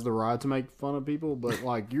has the right to make fun of people. But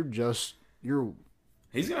like, you're.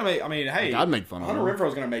 He's gonna make. I mean, hey, I'd make fun of him. Hunter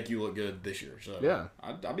Renfro's gonna make you look good this year. So yeah,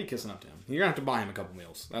 I'd be kissing up to him. You're gonna have to buy him a couple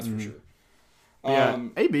meals. That's for sure. Yeah,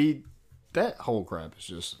 AB, that whole crap is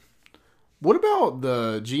just. What about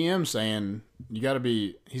the GM saying he's got to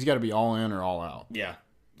be all in or all out? Yeah,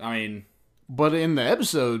 I mean. But in the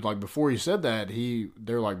episode, like before he said that,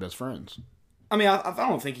 they're like best friends. I mean, I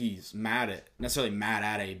don't think he's necessarily mad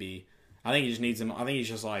at AB. I think he just needs him. I think he's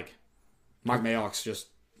just like Mike Mayock's just.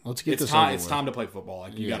 Let's get it's this time. over It's with. time to play football.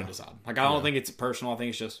 Like you got to decide. Like I don't think it's personal. I think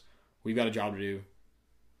it's just we've got a job to do.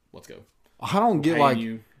 Let's go. I don't get like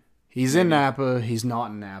he's maybe. in Napa, he's not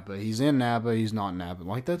in Napa. He's in Napa, he's not in Napa.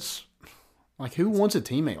 Like that's like who wants a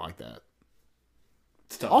teammate like that?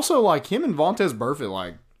 It's tough. Also, like him and Vontaze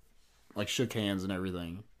Burfict like shook hands and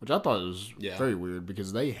everything, which I thought was very weird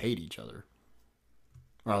because they hate each other.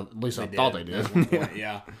 Well, at least I thought they did. At one point,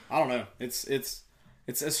 yeah. I don't know. It's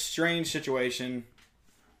a strange situation.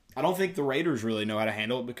 I don't think the Raiders really know how to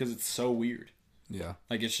handle it because it's so weird. Yeah.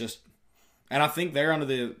 Like it's just, and I think they're under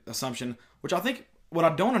the assumption, which I think what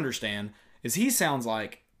I don't understand is he sounds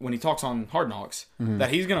like when he talks on Hard Knocks that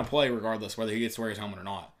he's going to play regardless whether he gets to wear his helmet or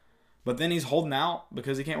not. But then he's holding out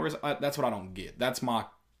because he can't wear his. That's what I don't get. That's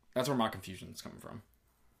where my confusion is coming from.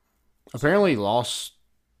 Apparently, he lost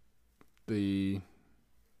the.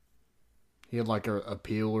 He had like a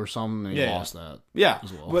appeal or something, and he lost that. Yeah,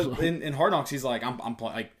 as well. But in Hard Knocks, he's like, I'm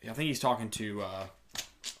like, I think he's talking to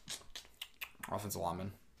offensive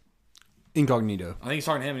lineman. Incognito. I think he's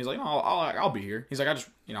talking to him, and he's like, "Oh, I'll be here." He's like, "I just,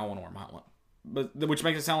 I want to wear my helmet," but which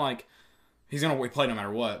makes it sound like he's gonna play no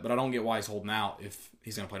matter what. But I don't get why he's holding out if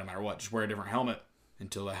he's gonna play no matter what. Just wear a different helmet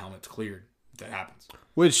until the helmet's cleared. If that happens.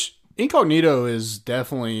 Which Incognito is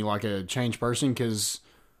definitely like a changed person because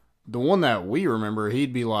the one that we remember,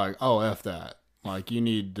 he'd be like, "Oh, F that! Like you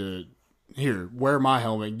need to wear my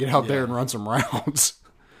helmet, get out there and run some rounds."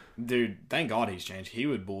 Dude, thank God he's changed. He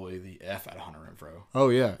would bully the F out of Hunter Renfrow. Oh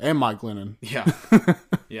yeah, and Mike Lennon. Yeah,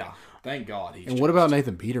 yeah. Thank God he's. And what about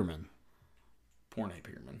Nathan Peterman? Poor Nate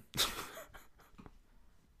Peterman.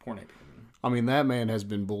 Poor Nate Peterman. I mean, that man has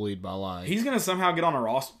been bullied by like. He's gonna somehow get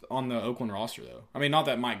on the Oakland roster though. I mean, not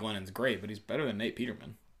that Mike Glennon's great, but he's better than Nate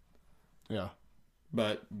Peterman. Yeah.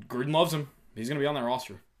 But Gruden loves him. He's gonna be on that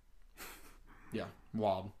roster. Yeah,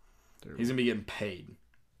 wild. He's gonna be getting paid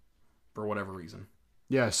for whatever reason.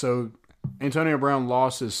 Yeah, so Antonio Brown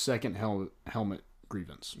lost his second helmet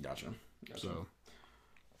grievance. Gotcha. So,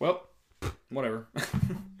 well, whatever.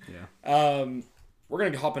 yeah. We're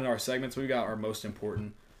gonna hop into our segments. We've got our most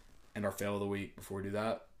important and our fail of the week. Before we do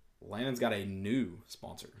that, Landon's got a new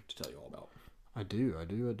sponsor to tell you all about. I do.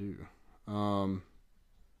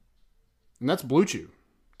 And that's Blue Chew.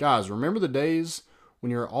 Guys, remember the days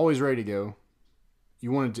when you're always ready to go?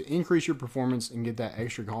 You wanted to increase your performance and get that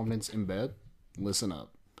extra confidence in bed? Listen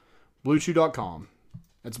up. BlueChew.com.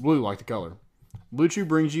 That's blue like the color. Blue Chew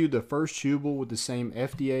brings you the first chewable with the same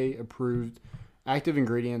FDA-approved active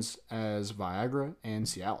ingredients as Viagra and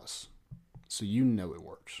Cialis, so you know it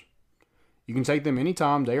works. You can take them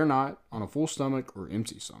anytime, day or night, on a full stomach or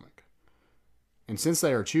empty stomach. And since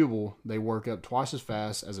they are chewable, they work up twice as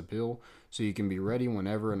fast as a pill, so you can be ready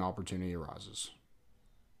whenever an opportunity arises.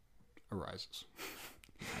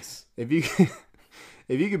 Nice. If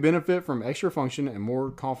you could benefit from extra function and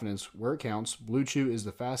more confidence where it counts, Blue Chew is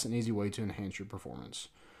the fast and easy way to enhance your performance.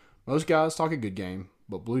 Most guys talk a good game,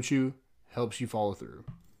 but Blue Chew helps you follow through.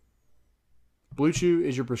 Blue Chew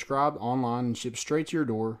is your prescribed online and shipped straight to your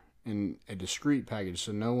door in a discreet package,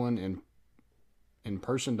 so no one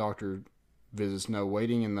in-person doctor visits, no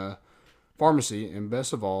waiting in the pharmacy, and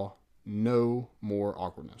best of all, no more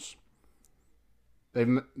awkwardness.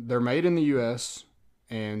 They're made in the U.S.,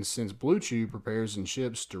 and since Blue Chew prepares and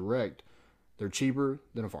ships direct, they're cheaper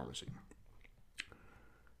than a pharmacy.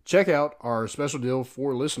 Check out our special deal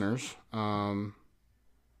for listeners. You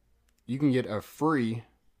can get a free.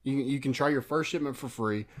 You can try your first shipment for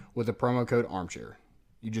free with the promo code Armchair.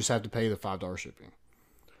 You just have to pay the $5 shipping.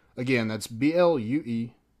 Again, that's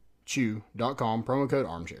BLUEChew.com, promo code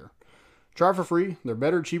Armchair. Try it for free. They're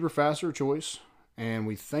better, cheaper, faster choice, and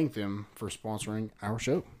we thank them for sponsoring our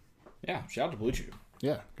show. Yeah, shout out to Blue Chew.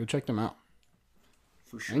 Yeah, go check them out.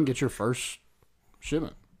 For sure. And get your first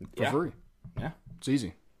shipment for free. Yeah. It's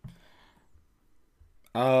easy.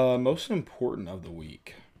 Most important of the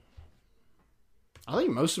week. I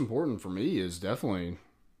think most important for me is definitely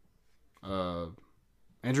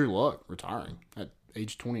Andrew Luck retiring at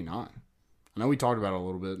age 29. I know we talked about it a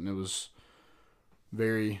little bit, and it was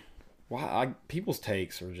very... Wow, people's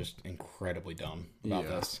takes are just incredibly dumb about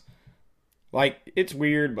this. Like, it's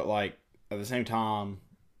weird, but, like, at the same time...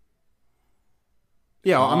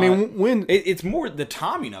 Yeah, I mean, when... It's more... The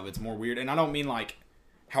timing of it's more weird, and I don't mean, like,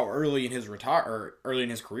 how early in his early in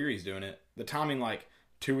his career he's doing it. The timing, like,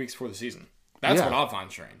 2 weeks before the season. That's what I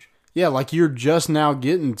find strange. Yeah, like, you're just now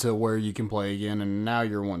getting to where you can play again, and now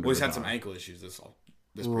you're wondering. Well, he's had some ankle issues this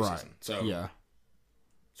preseason. Right. So, yeah.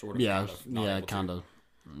 Sort of. Yeah, kind of.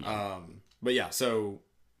 But yeah, so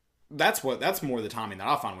that's more the timing that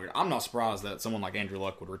I find weird. I'm not surprised that someone like Andrew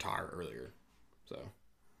Luck would retire earlier. So.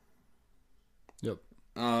 Yep.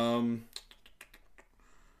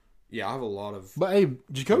 Yeah, I have a lot of. But hey,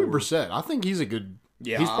 Jacoby Brissett, I think he's a good.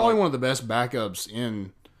 Yeah, he's probably one of the best backups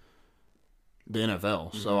in the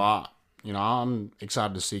NFL. Mm-hmm. So I'm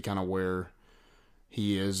excited to see kind of where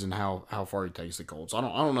he is and how far he takes the Colts. I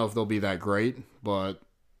don't know if they'll be that great, but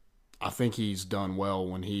I think he's done well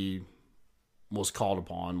when he was called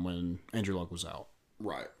upon when Andrew Luck was out.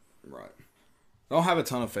 Right. I don't have a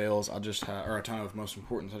ton of fails. I just have, or a ton of most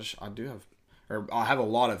important. I have a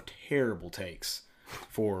lot of terrible takes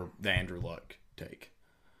for the Andrew Luck take.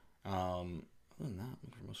 Other than that,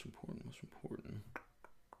 most important.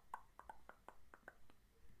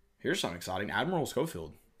 Here's something exciting. Admiral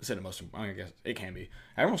Schofield. I guess it can be.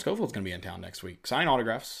 Admiral Schofield's going to be in town next week, signing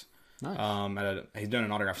autographs. Nice. He's doing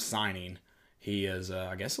an autograph signing. He is.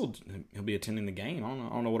 I guess he'll be attending the game. I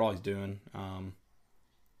don't know what all he's doing.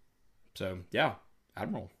 So yeah,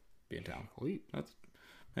 Admiral be in town. Sweet.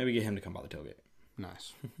 Maybe get him to come by the tailgate.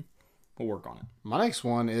 Nice. We'll work on it. My next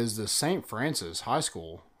one is the St. Francis High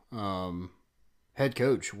School head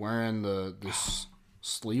coach wearing this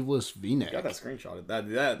sleeveless V-neck. Got that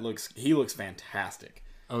screenshot. He looks fantastic.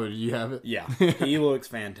 Oh, do you have it? Yeah, he looks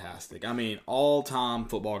fantastic. I mean, all-time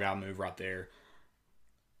football guy move right there.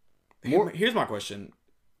 Here's my question.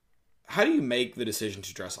 How do you make the decision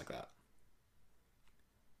to dress like that?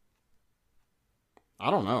 I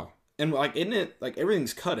don't know. And, like, isn't it, like,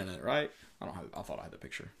 everything's cut in it, right? I thought I had the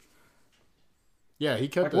picture. Yeah, he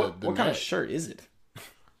cut like, the what kind of shirt is it?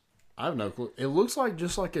 I have no clue. It looks like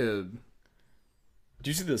just like a... Did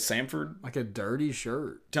you see the Sanford? Like a dirty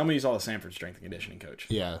shirt. Tell me you saw the Sanford strength and conditioning coach.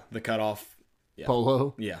 Yeah. The cut off. Yeah.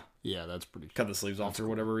 Polo? Yeah. Yeah, that's pretty cool. Cut the sleeves off for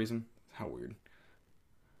whatever reason. How weird.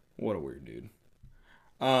 What a weird dude.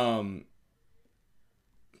 I've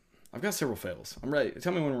got several fails. I'm ready.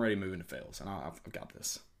 Tell me when we're ready to move into fails, and I've got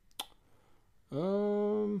this.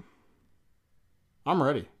 I'm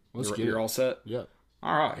ready. You're all set? Yeah.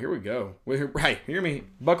 All right, here we go. Hey, hear me.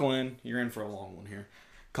 Buckle in. You're in for a long one here.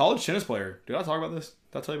 College tennis player. Did I talk about this?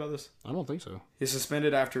 Did I tell you about this? I don't think so. He's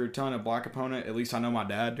suspended after telling a black opponent, at least I know my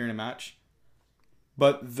dad, during a match.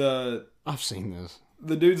 But I've seen this.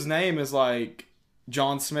 The dude's name is like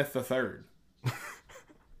John Smith III.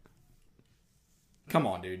 Come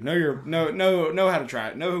on, dude. Know how to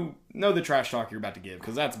try. Know the trash talk you're about to give,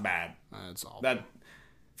 because that's bad. That's awful. That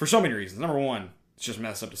for so many reasons. Number one, it's just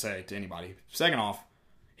messed up to say to anybody. Second off,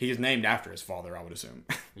 he is named after his father, I would assume.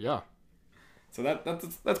 Yeah. So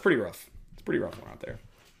that's pretty rough. It's a pretty rough one out there.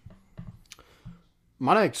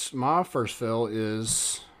 My first fail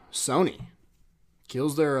is Sony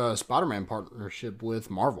kills their Spider-Man partnership with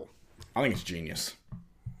Marvel. I think it's genius.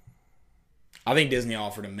 I think Disney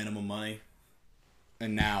offered a minimum money,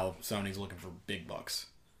 and now Sony's looking for big bucks.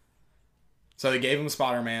 So they gave him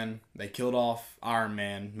Spider-Man. They killed off Iron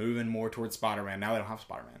Man, moving more towards Spider-Man. Now they don't have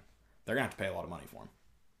Spider-Man. They're going to have to pay a lot of money for him.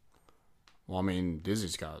 Well, I mean,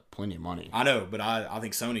 Disney's got plenty of money. I know, but I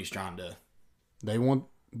think Sony's trying to... They want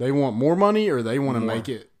more money, or they want to make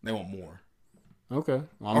it... They want more. Okay.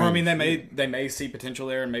 They may see potential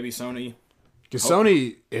there, and maybe Sony... Because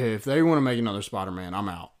Sony, if they want to make another Spider-Man, I'm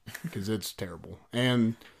out. Because it's terrible.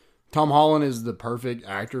 And Tom Holland is the perfect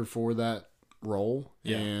actor for that role.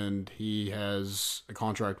 Yeah. And he has a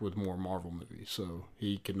contract with more Marvel movies, so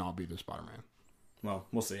he could not be the Spider-Man. Well,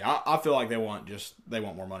 we'll see. I feel like they want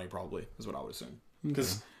more money, probably, is what I would assume.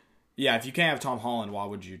 Because, yeah, if you can't have Tom Holland, why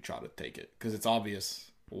would you try to take it? Because it's obvious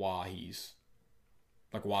why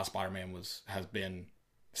why Spider-Man has been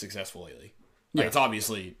successful lately. Like, it's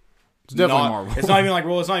obviously... It's definitely Marvel. It's not even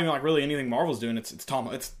like really anything Marvel's doing. It's Tom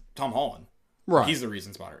Holland. Right. He's the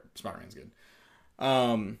reason Spider-Man's good.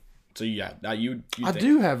 So, yeah, I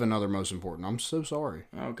do have another most important. I'm so sorry.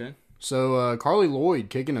 Oh, okay. So, Carly Lloyd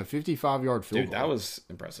kicking a 55-yard field goal. Dude, that was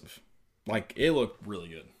impressive. Like, it looked really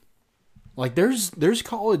good. Like, there's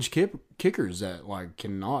college kickers that, like,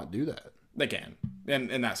 cannot do that. They can.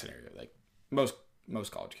 In that scenario. Like, most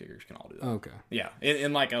college kickers can all do that. Okay. Yeah.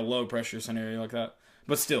 In like, a low-pressure scenario like that.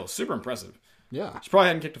 But still, super impressive. Yeah. She probably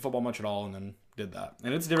hadn't kicked a football much at all and then did that.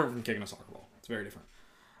 And it's different from kicking a soccer ball. It's very different.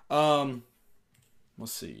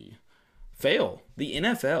 Let's see. Fail. The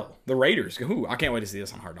NFL. The Raiders. Ooh, I can't wait to see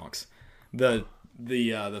this on Hard Knocks. The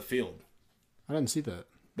field. I didn't see that.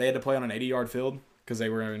 They had to play on an 80-yard field because they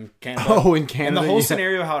were in Canada. Oh, in Canada. And the whole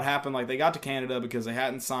scenario, how it happened, like they got to Canada because they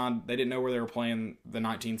hadn't signed, they didn't know where they were playing the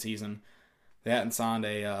 19 season. They hadn't signed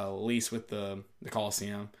a lease with the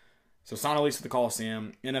Coliseum. So signed a lease with the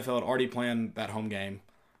Coliseum. NFL had already planned that home game,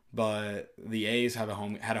 but the A's had a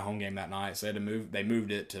home game that night, so they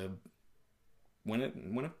moved it to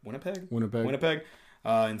Winnipeg? Winnipeg,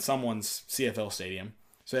 in someone's CFL stadium.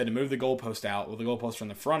 So they had to move the goalpost out with the goalpost from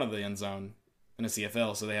the front of the end zone in a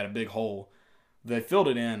CFL, so they had a big hole. They filled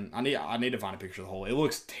it in. I need to find a picture of the hole. It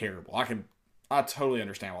looks terrible. I totally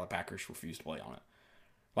understand why the Packers refused to play on it.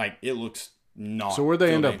 Like, it looks not. So where'd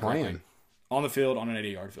they end up playing? On the field, on an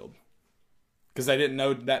 80-yard field. Because they didn't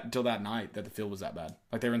know that until that night that the field was that bad.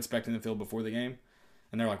 Like, they were inspecting the field before the game,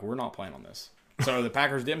 and they're like, we're not playing on this. So the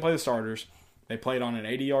Packers didn't play the starters. They played on an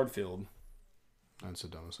 80-yard field. That's the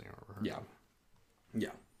dumbest thing I've ever heard. Yeah.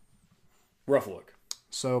 Yeah. Rough look.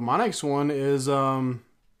 So my next one is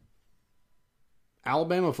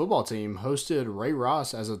Alabama football team hosted Ray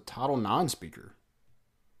Rice as a Title IX speaker.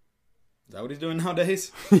 Is that what he's doing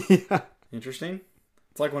nowadays? Yeah. Interesting.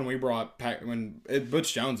 It's like when we brought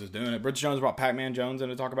Butch Jones is doing it. Butch Jones brought Pac-Man Jones in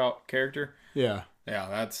to talk about character. Yeah. Yeah,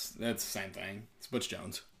 that's the same thing. It's Butch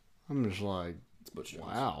Jones. I'm just like, it's Butch Jones.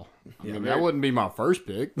 Wow. I mean, that wouldn't be my first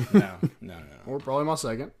pick. No. Or probably my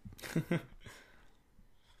second.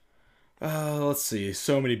 Let's see.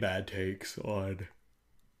 So many bad takes on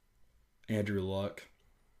Andrew Luck.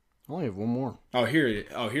 I only have one more.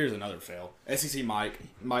 Here's another fail. SEC Mike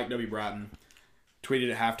W. Bratton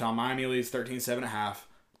tweeted at halftime, Miami leads 13-7.5.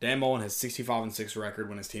 Dan Mullen has 65-6 record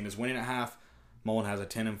when his team is winning at half. Mullen has a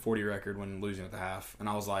 10-40 record when losing at the half. And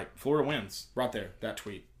I was like, Florida wins. Right there. That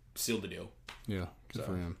tweet sealed the deal. Yeah, good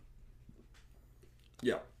for him.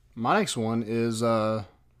 Yeah. My next one is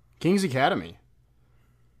Kings Academy.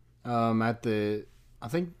 I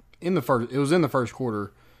think in the first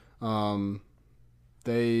quarter,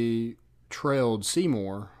 they trailed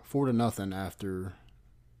Seymour 4-0 after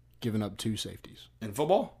giving up 2 safeties. In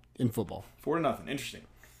football? In football. 4-0. Interesting.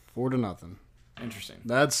 4-0. Interesting.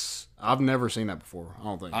 I've never seen that before. I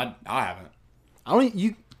don't think. I haven't.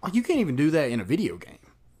 You can't even do that in a video game.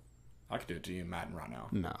 I could do it to you in Madden right now.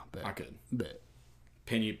 No, bet. I could. Bet.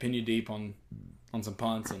 Pin you deep on some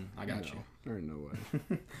punts, and I got you. There ain't no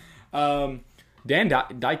way. Dan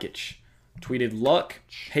Dykich tweeted, Luck,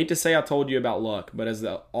 hate to say I told you about Luck, but as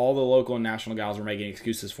all the local and national guys were making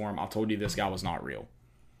excuses for him, I told you this guy was not real.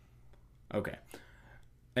 Okay.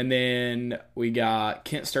 And then we got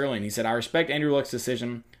Kent Sterling. He said, I respect Andrew Luck's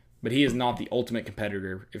decision, but he is not the ultimate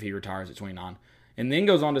competitor if he retires at 29. And then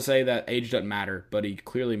goes on to say that age doesn't matter, but he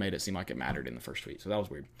clearly made it seem like it mattered in the first tweet. So that was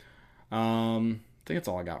weird. I think that's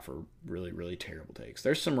all I got for really, really terrible takes.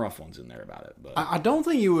 There's some rough ones in there about it. But I don't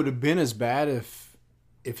think it would have been as bad if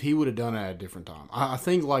he would have done it at a different time. I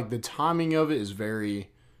think like the timing of it is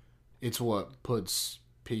it's what puts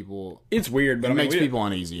people. It's weird, but It I mean, makes people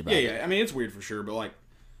uneasy about it. Yeah. I mean, it's weird for sure, but like,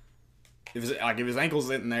 if his ankle's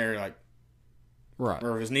in there, like, Right.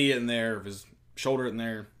 or if his knee in there, or if his shoulder in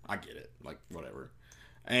there, I get it. Like, whatever.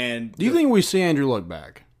 And Do you think we see Andrew Luck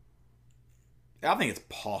back? I think it's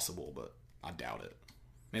possible, but I doubt it.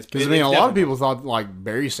 Because, a lot of people thought, like,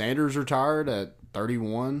 Barry Sanders retired at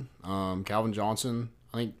 31. Calvin Johnson.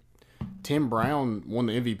 I think Tim Brown won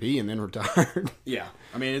the MVP and then retired. Yeah.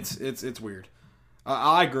 I mean, it's weird.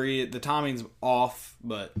 I agree. The timing's off,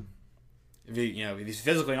 but if he's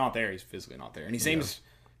physically not there, he's physically not there. And he seems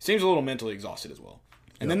a little mentally exhausted as well.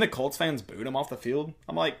 And then the Colts fans booed him off the field.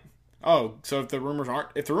 I'm like, oh, so if the rumors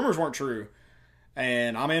weren't true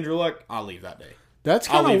and I'm Andrew Luck, I'll leave that day. That's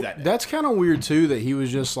kind of weird too that he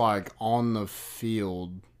was just like on the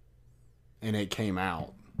field and it came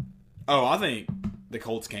out. Oh, I think the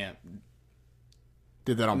Colts can't.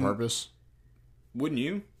 Did that on purpose? Wouldn't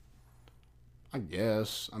you? I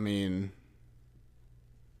guess. I mean,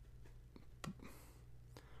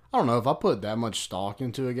 I don't know if I put that much stock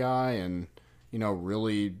into a guy and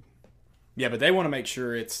really. Yeah, but they want to make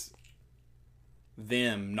sure it's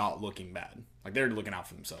them not looking bad. Like they're looking out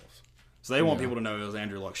for themselves. So they want people to know it was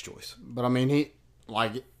Andrew Luck's choice. But I mean, it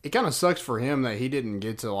kind of sucks for him that he didn't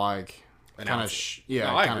get to kind of share it.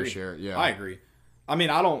 Yeah, I agree. I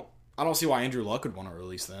mean, I don't see why Andrew Luck would want to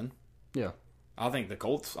release then. Yeah, I think the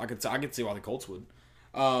Colts. I could see why the Colts would.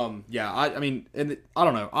 Yeah, I mean, and I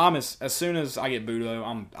don't know. I'm as soon as I get booed though,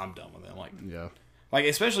 I'm done with him. Like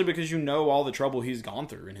especially because all the trouble he's gone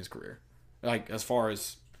through in his career, like as far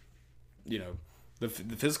as the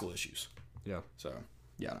physical issues. Yeah. So.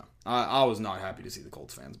 Yeah, no. I was not happy to see the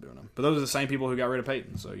Colts fans booing him. But those are the same people who got rid of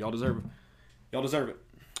Peyton, so y'all deserve it. Y'all deserve it.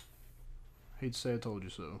 Hate to say I told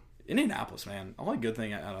you so. Indianapolis, man. The only good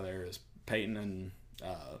thing out of there is Peyton and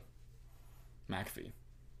McAfee.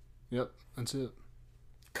 Yep, that's it.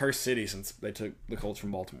 Cursed city since they took the Colts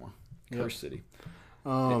from Baltimore. Cursed city.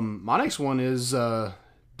 My next one is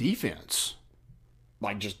defense.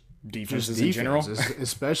 Like just defenses in general?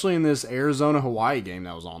 Especially in this Arizona-Hawaii game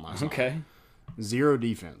that was on last night. Okay. 0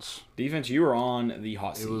 defense. Defense, you were on the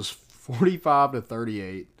hot seat. It was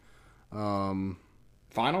 45-38.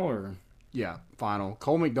 Final or? Yeah, final.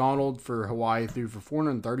 Cole McDonald for Hawaii threw for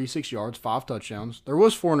 436 yards, 5 touchdowns. There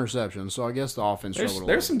was 4 interceptions, so I guess the offense struggled a little.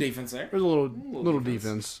 There's some defense there. There's a little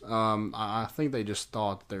defense. I think they just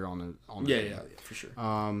thought they're on the yeah, for sure.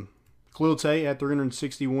 Khalil Tate had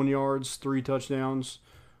 361 yards, 3 touchdowns.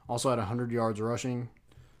 Also had 100 yards rushing.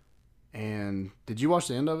 And did you watch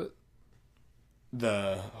the end of it?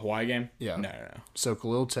 The Hawaii game? Yeah. No. So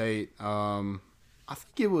Khalil Tate, I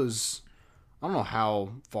think it was, I don't know how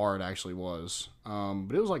far it actually was,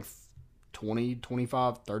 but it was like 20,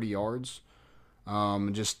 25, 30 yards.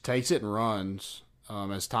 Just takes it and runs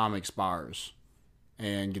as time expires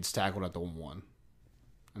and gets tackled at the 1.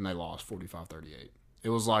 And they lost 45-38. It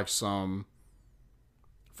was like some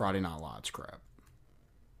Friday Night Lights crap.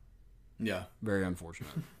 Yeah. Very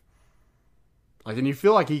unfortunate. And you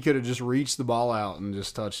feel like he could have just reached the ball out and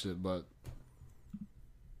just touched it, but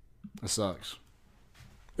it sucks.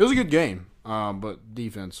 It was a good game, but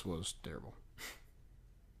defense was terrible.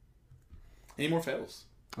 Any more fails?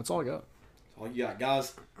 That's all I got. That's all you got.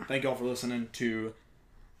 Guys, thank y'all for listening to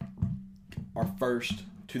our first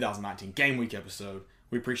 2019 Game Week episode.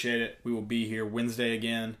 We appreciate it. We will be here Wednesday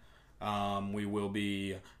again. We will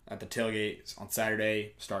be at the tailgate on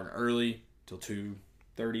Saturday, starting early till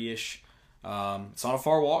 2:30ish. It's not a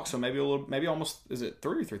far walk, so maybe almost, is it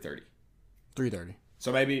 3 or 3:30? 3:30.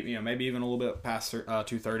 So maybe even a little bit past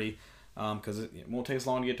 2:30, because it won't take us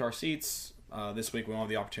long to get to our seats. This week we won't have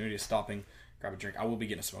the opportunity of stopping, grab a drink. I will be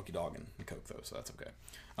getting a smoky dog and a Coke though, so that's okay.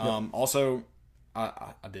 Yep. Also,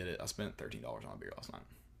 I did it. I spent $13 on a beer last night.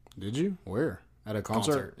 Did you? Where? At a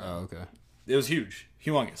concert? Yeah. Oh, okay. It was huge,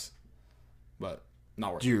 humongous, but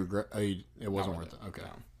not worth it. Did you regret? It wasn't worth it. Okay. No.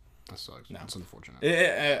 That sucks. No. That's unfortunate.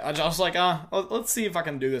 I was like, let's see if I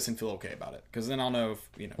can do this and feel okay about it, because then I'll know if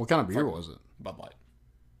What kind of beer was it? Bud Light.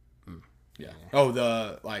 Yeah. Oh,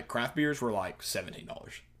 the craft beers were like $17.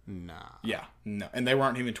 Nah. Yeah. No, and they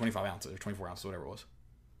weren't even 25 ounces or 24 ounces, whatever it was.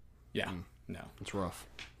 Yeah. No. It's rough.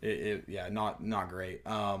 Yeah, not great.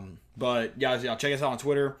 But guys, yeah, check us out on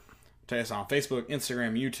Twitter. Check us out on Facebook,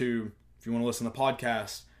 Instagram, YouTube. If you want to listen to the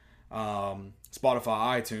podcast,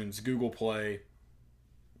 Spotify, iTunes, Google Play,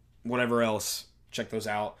 whatever else, check those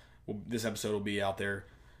out. This episode will be out there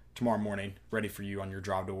tomorrow morning, ready for you on your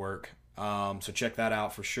drive to work. So check that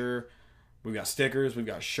out for sure. We've got stickers. We've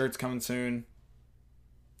got shirts coming soon.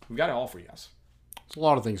 We've got it all for you guys. It's a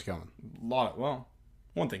lot of things coming.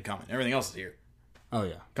 One thing coming. Everything else is here. Oh,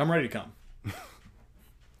 yeah. Come ready to come.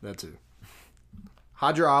 That too.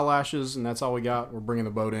 hide your eyelashes, and that's all we got. We're bringing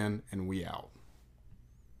the boat in, and we out.